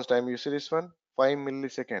response time, you see this one, 5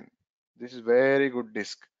 millisecond. This is very good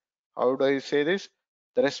disk. How do I say this?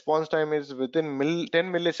 The response time is within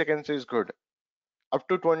 10 milliseconds is good. Up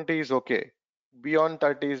to 20 is okay. Beyond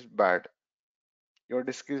 30 is bad. Your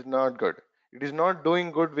disk is not good. It is not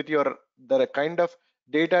doing good with your the kind of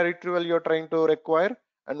data retrieval you're trying to require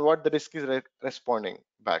and what the disk is responding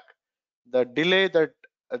back. The delay that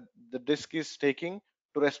the disk is taking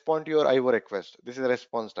to respond to your IO request. This is the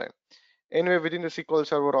response time. Anyway, within the SQL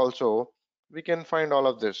Server also, we can find all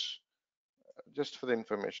of this just for the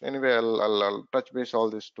information. Anyway, I'll touch base all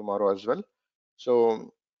this tomorrow as well.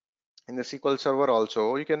 So in the SQL Server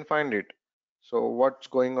also, you can find it. So what's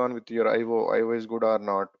going on with your IO is good or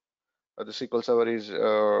not? The SQL Server is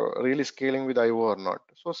really scaling with IO or not?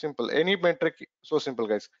 So simple. Any metric, so simple,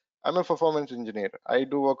 guys. I'm a performance engineer. I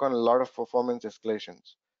do work on a lot of performance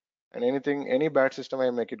escalations, and any bad system,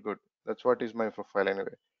 I make it good. That's what is my profile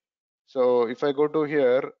anyway. So if I go to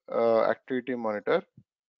here, activity monitor.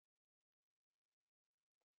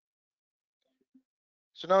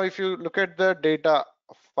 So now if you look at the data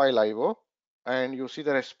file IO and you see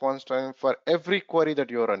the response time for every query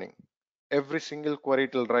that you're running, every single query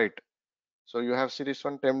it will write. So you have see this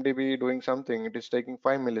one TempDB doing something, it is taking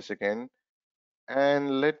 5 milliseconds.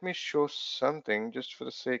 And let me show something just for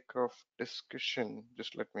the sake of discussion.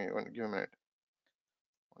 Just let me give a minute.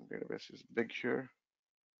 One database is big here.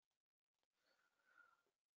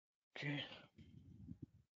 Okay.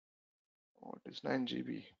 What is 9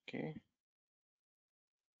 GB? Okay.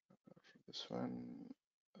 This one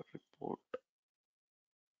report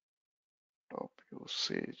top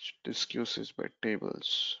Usage, disk usage by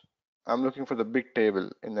tables. I'm looking for the big table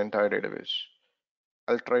in the entire database.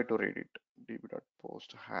 I'll try to read it.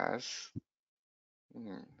 db.post has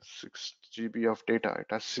 6 GB of data. It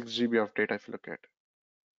has 6 GB of data if you look at.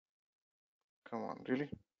 Come on, really?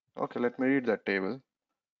 Okay, let me read that table.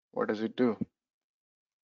 What does it do?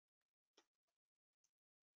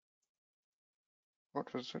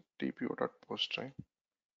 What was it? dbo.post, right?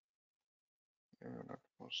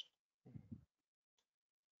 dbo.post.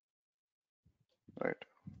 Right.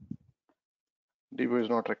 dbo is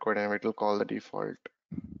not required and it will call the default.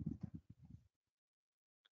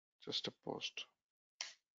 Just a post.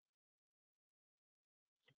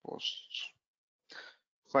 Posts.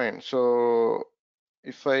 Fine. So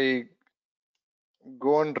if I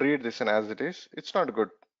go and read this and as it is, it's not good.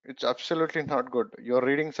 It's absolutely not good. You're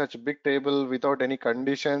reading such a big table without any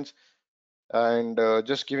conditions and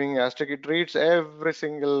just giving asterisk. It reads every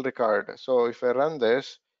single record. So if I run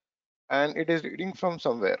this and it is reading from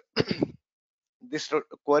somewhere, this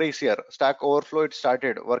query is here, Stack Overflow, it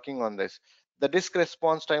started working on this. The disk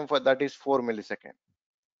response time for that is 4 milliseconds.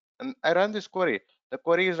 And I run this query. The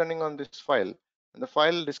query is running on this file. And the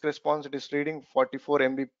file disk response, it is reading 44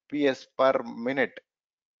 Mbps per minute,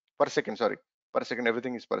 per second, sorry, per second,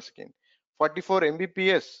 everything is per second. 44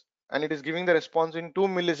 Mbps, and it is giving the response in 2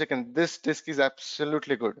 milliseconds. This disk is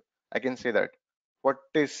absolutely good. I can say that.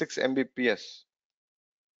 46 Mbps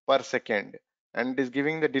per second, and it is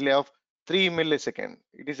giving the delay of 3 milliseconds.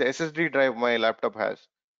 It is SSD drive my laptop has.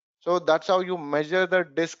 So that's how you measure the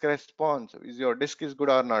disk response. Is your disk is good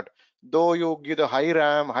or not? Though you give the high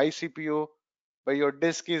RAM, high CPU, but your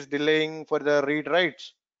disk is delaying for the read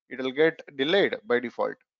writes, it will get delayed by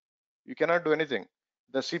default. You cannot do anything.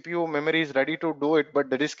 The CPU memory is ready to do it,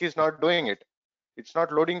 but the disk is not doing it. It's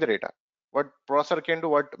not loading the data. What processor can do,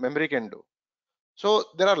 what memory can do. So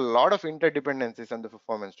there are a lot of interdependencies on the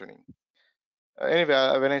performance tuning.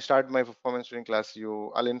 Anyway, when I start my performance tuning class,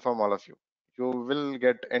 I'll inform all of you. You will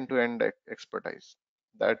get end-to-end expertise.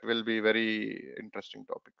 That will be very interesting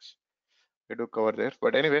topics. We do cover there.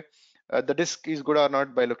 But anyway, the disk is good or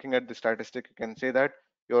not by looking at the statistic. You can say that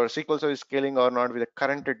your SQL service is scaling or not with a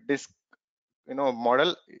current disk,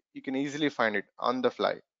 model. You can easily find it on the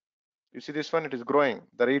fly. You see this one, it is growing.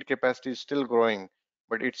 The read capacity is still growing,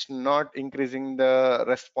 but it's not increasing the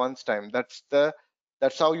response time.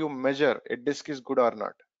 That's how you measure a disk is good or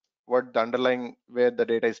not. What the underlying where the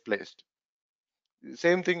data is placed.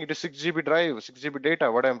 Same thing, it is 6 GB drive, 6 GB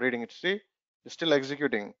data. What I'm reading, it's still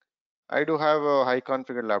executing. I do have a high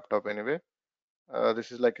configured laptop anyway.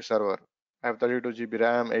 This is like a server. I have 32 GB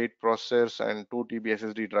RAM, 8 processors, and 2 TB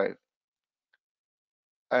SSD drive,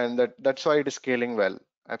 and that's why it is scaling well,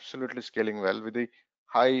 absolutely scaling well with the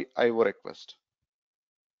high IO request.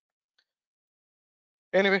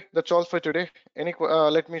 Anyway, that's all for today.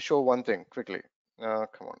 Let me show one thing quickly.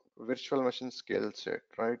 Come on, virtual machine skill set,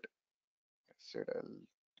 right? Said I'll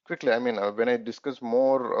quickly. I mean, when I discuss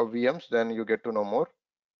more VMs, then you get to know more.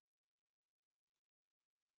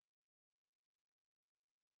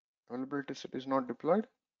 Availability set is not deployed.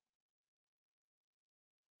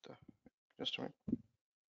 Just a minute.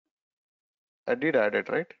 I did add it,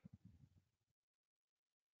 right?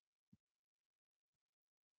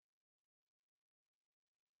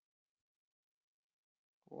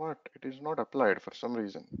 What? It is not applied for some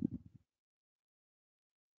reason.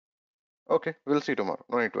 Okay, we'll see tomorrow.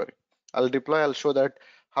 No need to worry. I'll deploy. I'll show that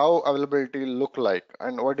how availability look like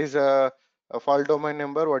and what is a file domain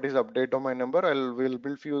number, what is update domain number. We'll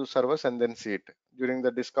build few servers and then see it during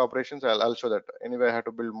the disk operations. I'll show that. Anyway, I have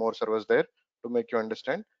to build more servers there to make you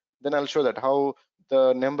understand. Then I'll show that how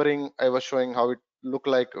the numbering I was showing how it look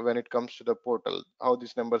like when it comes to the portal, how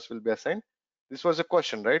these numbers will be assigned. This was a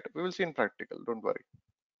question, right? We will see in practical. Don't worry.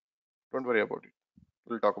 Don't worry about it.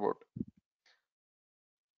 We'll talk about.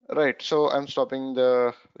 Right. So I'm stopping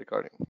the recording.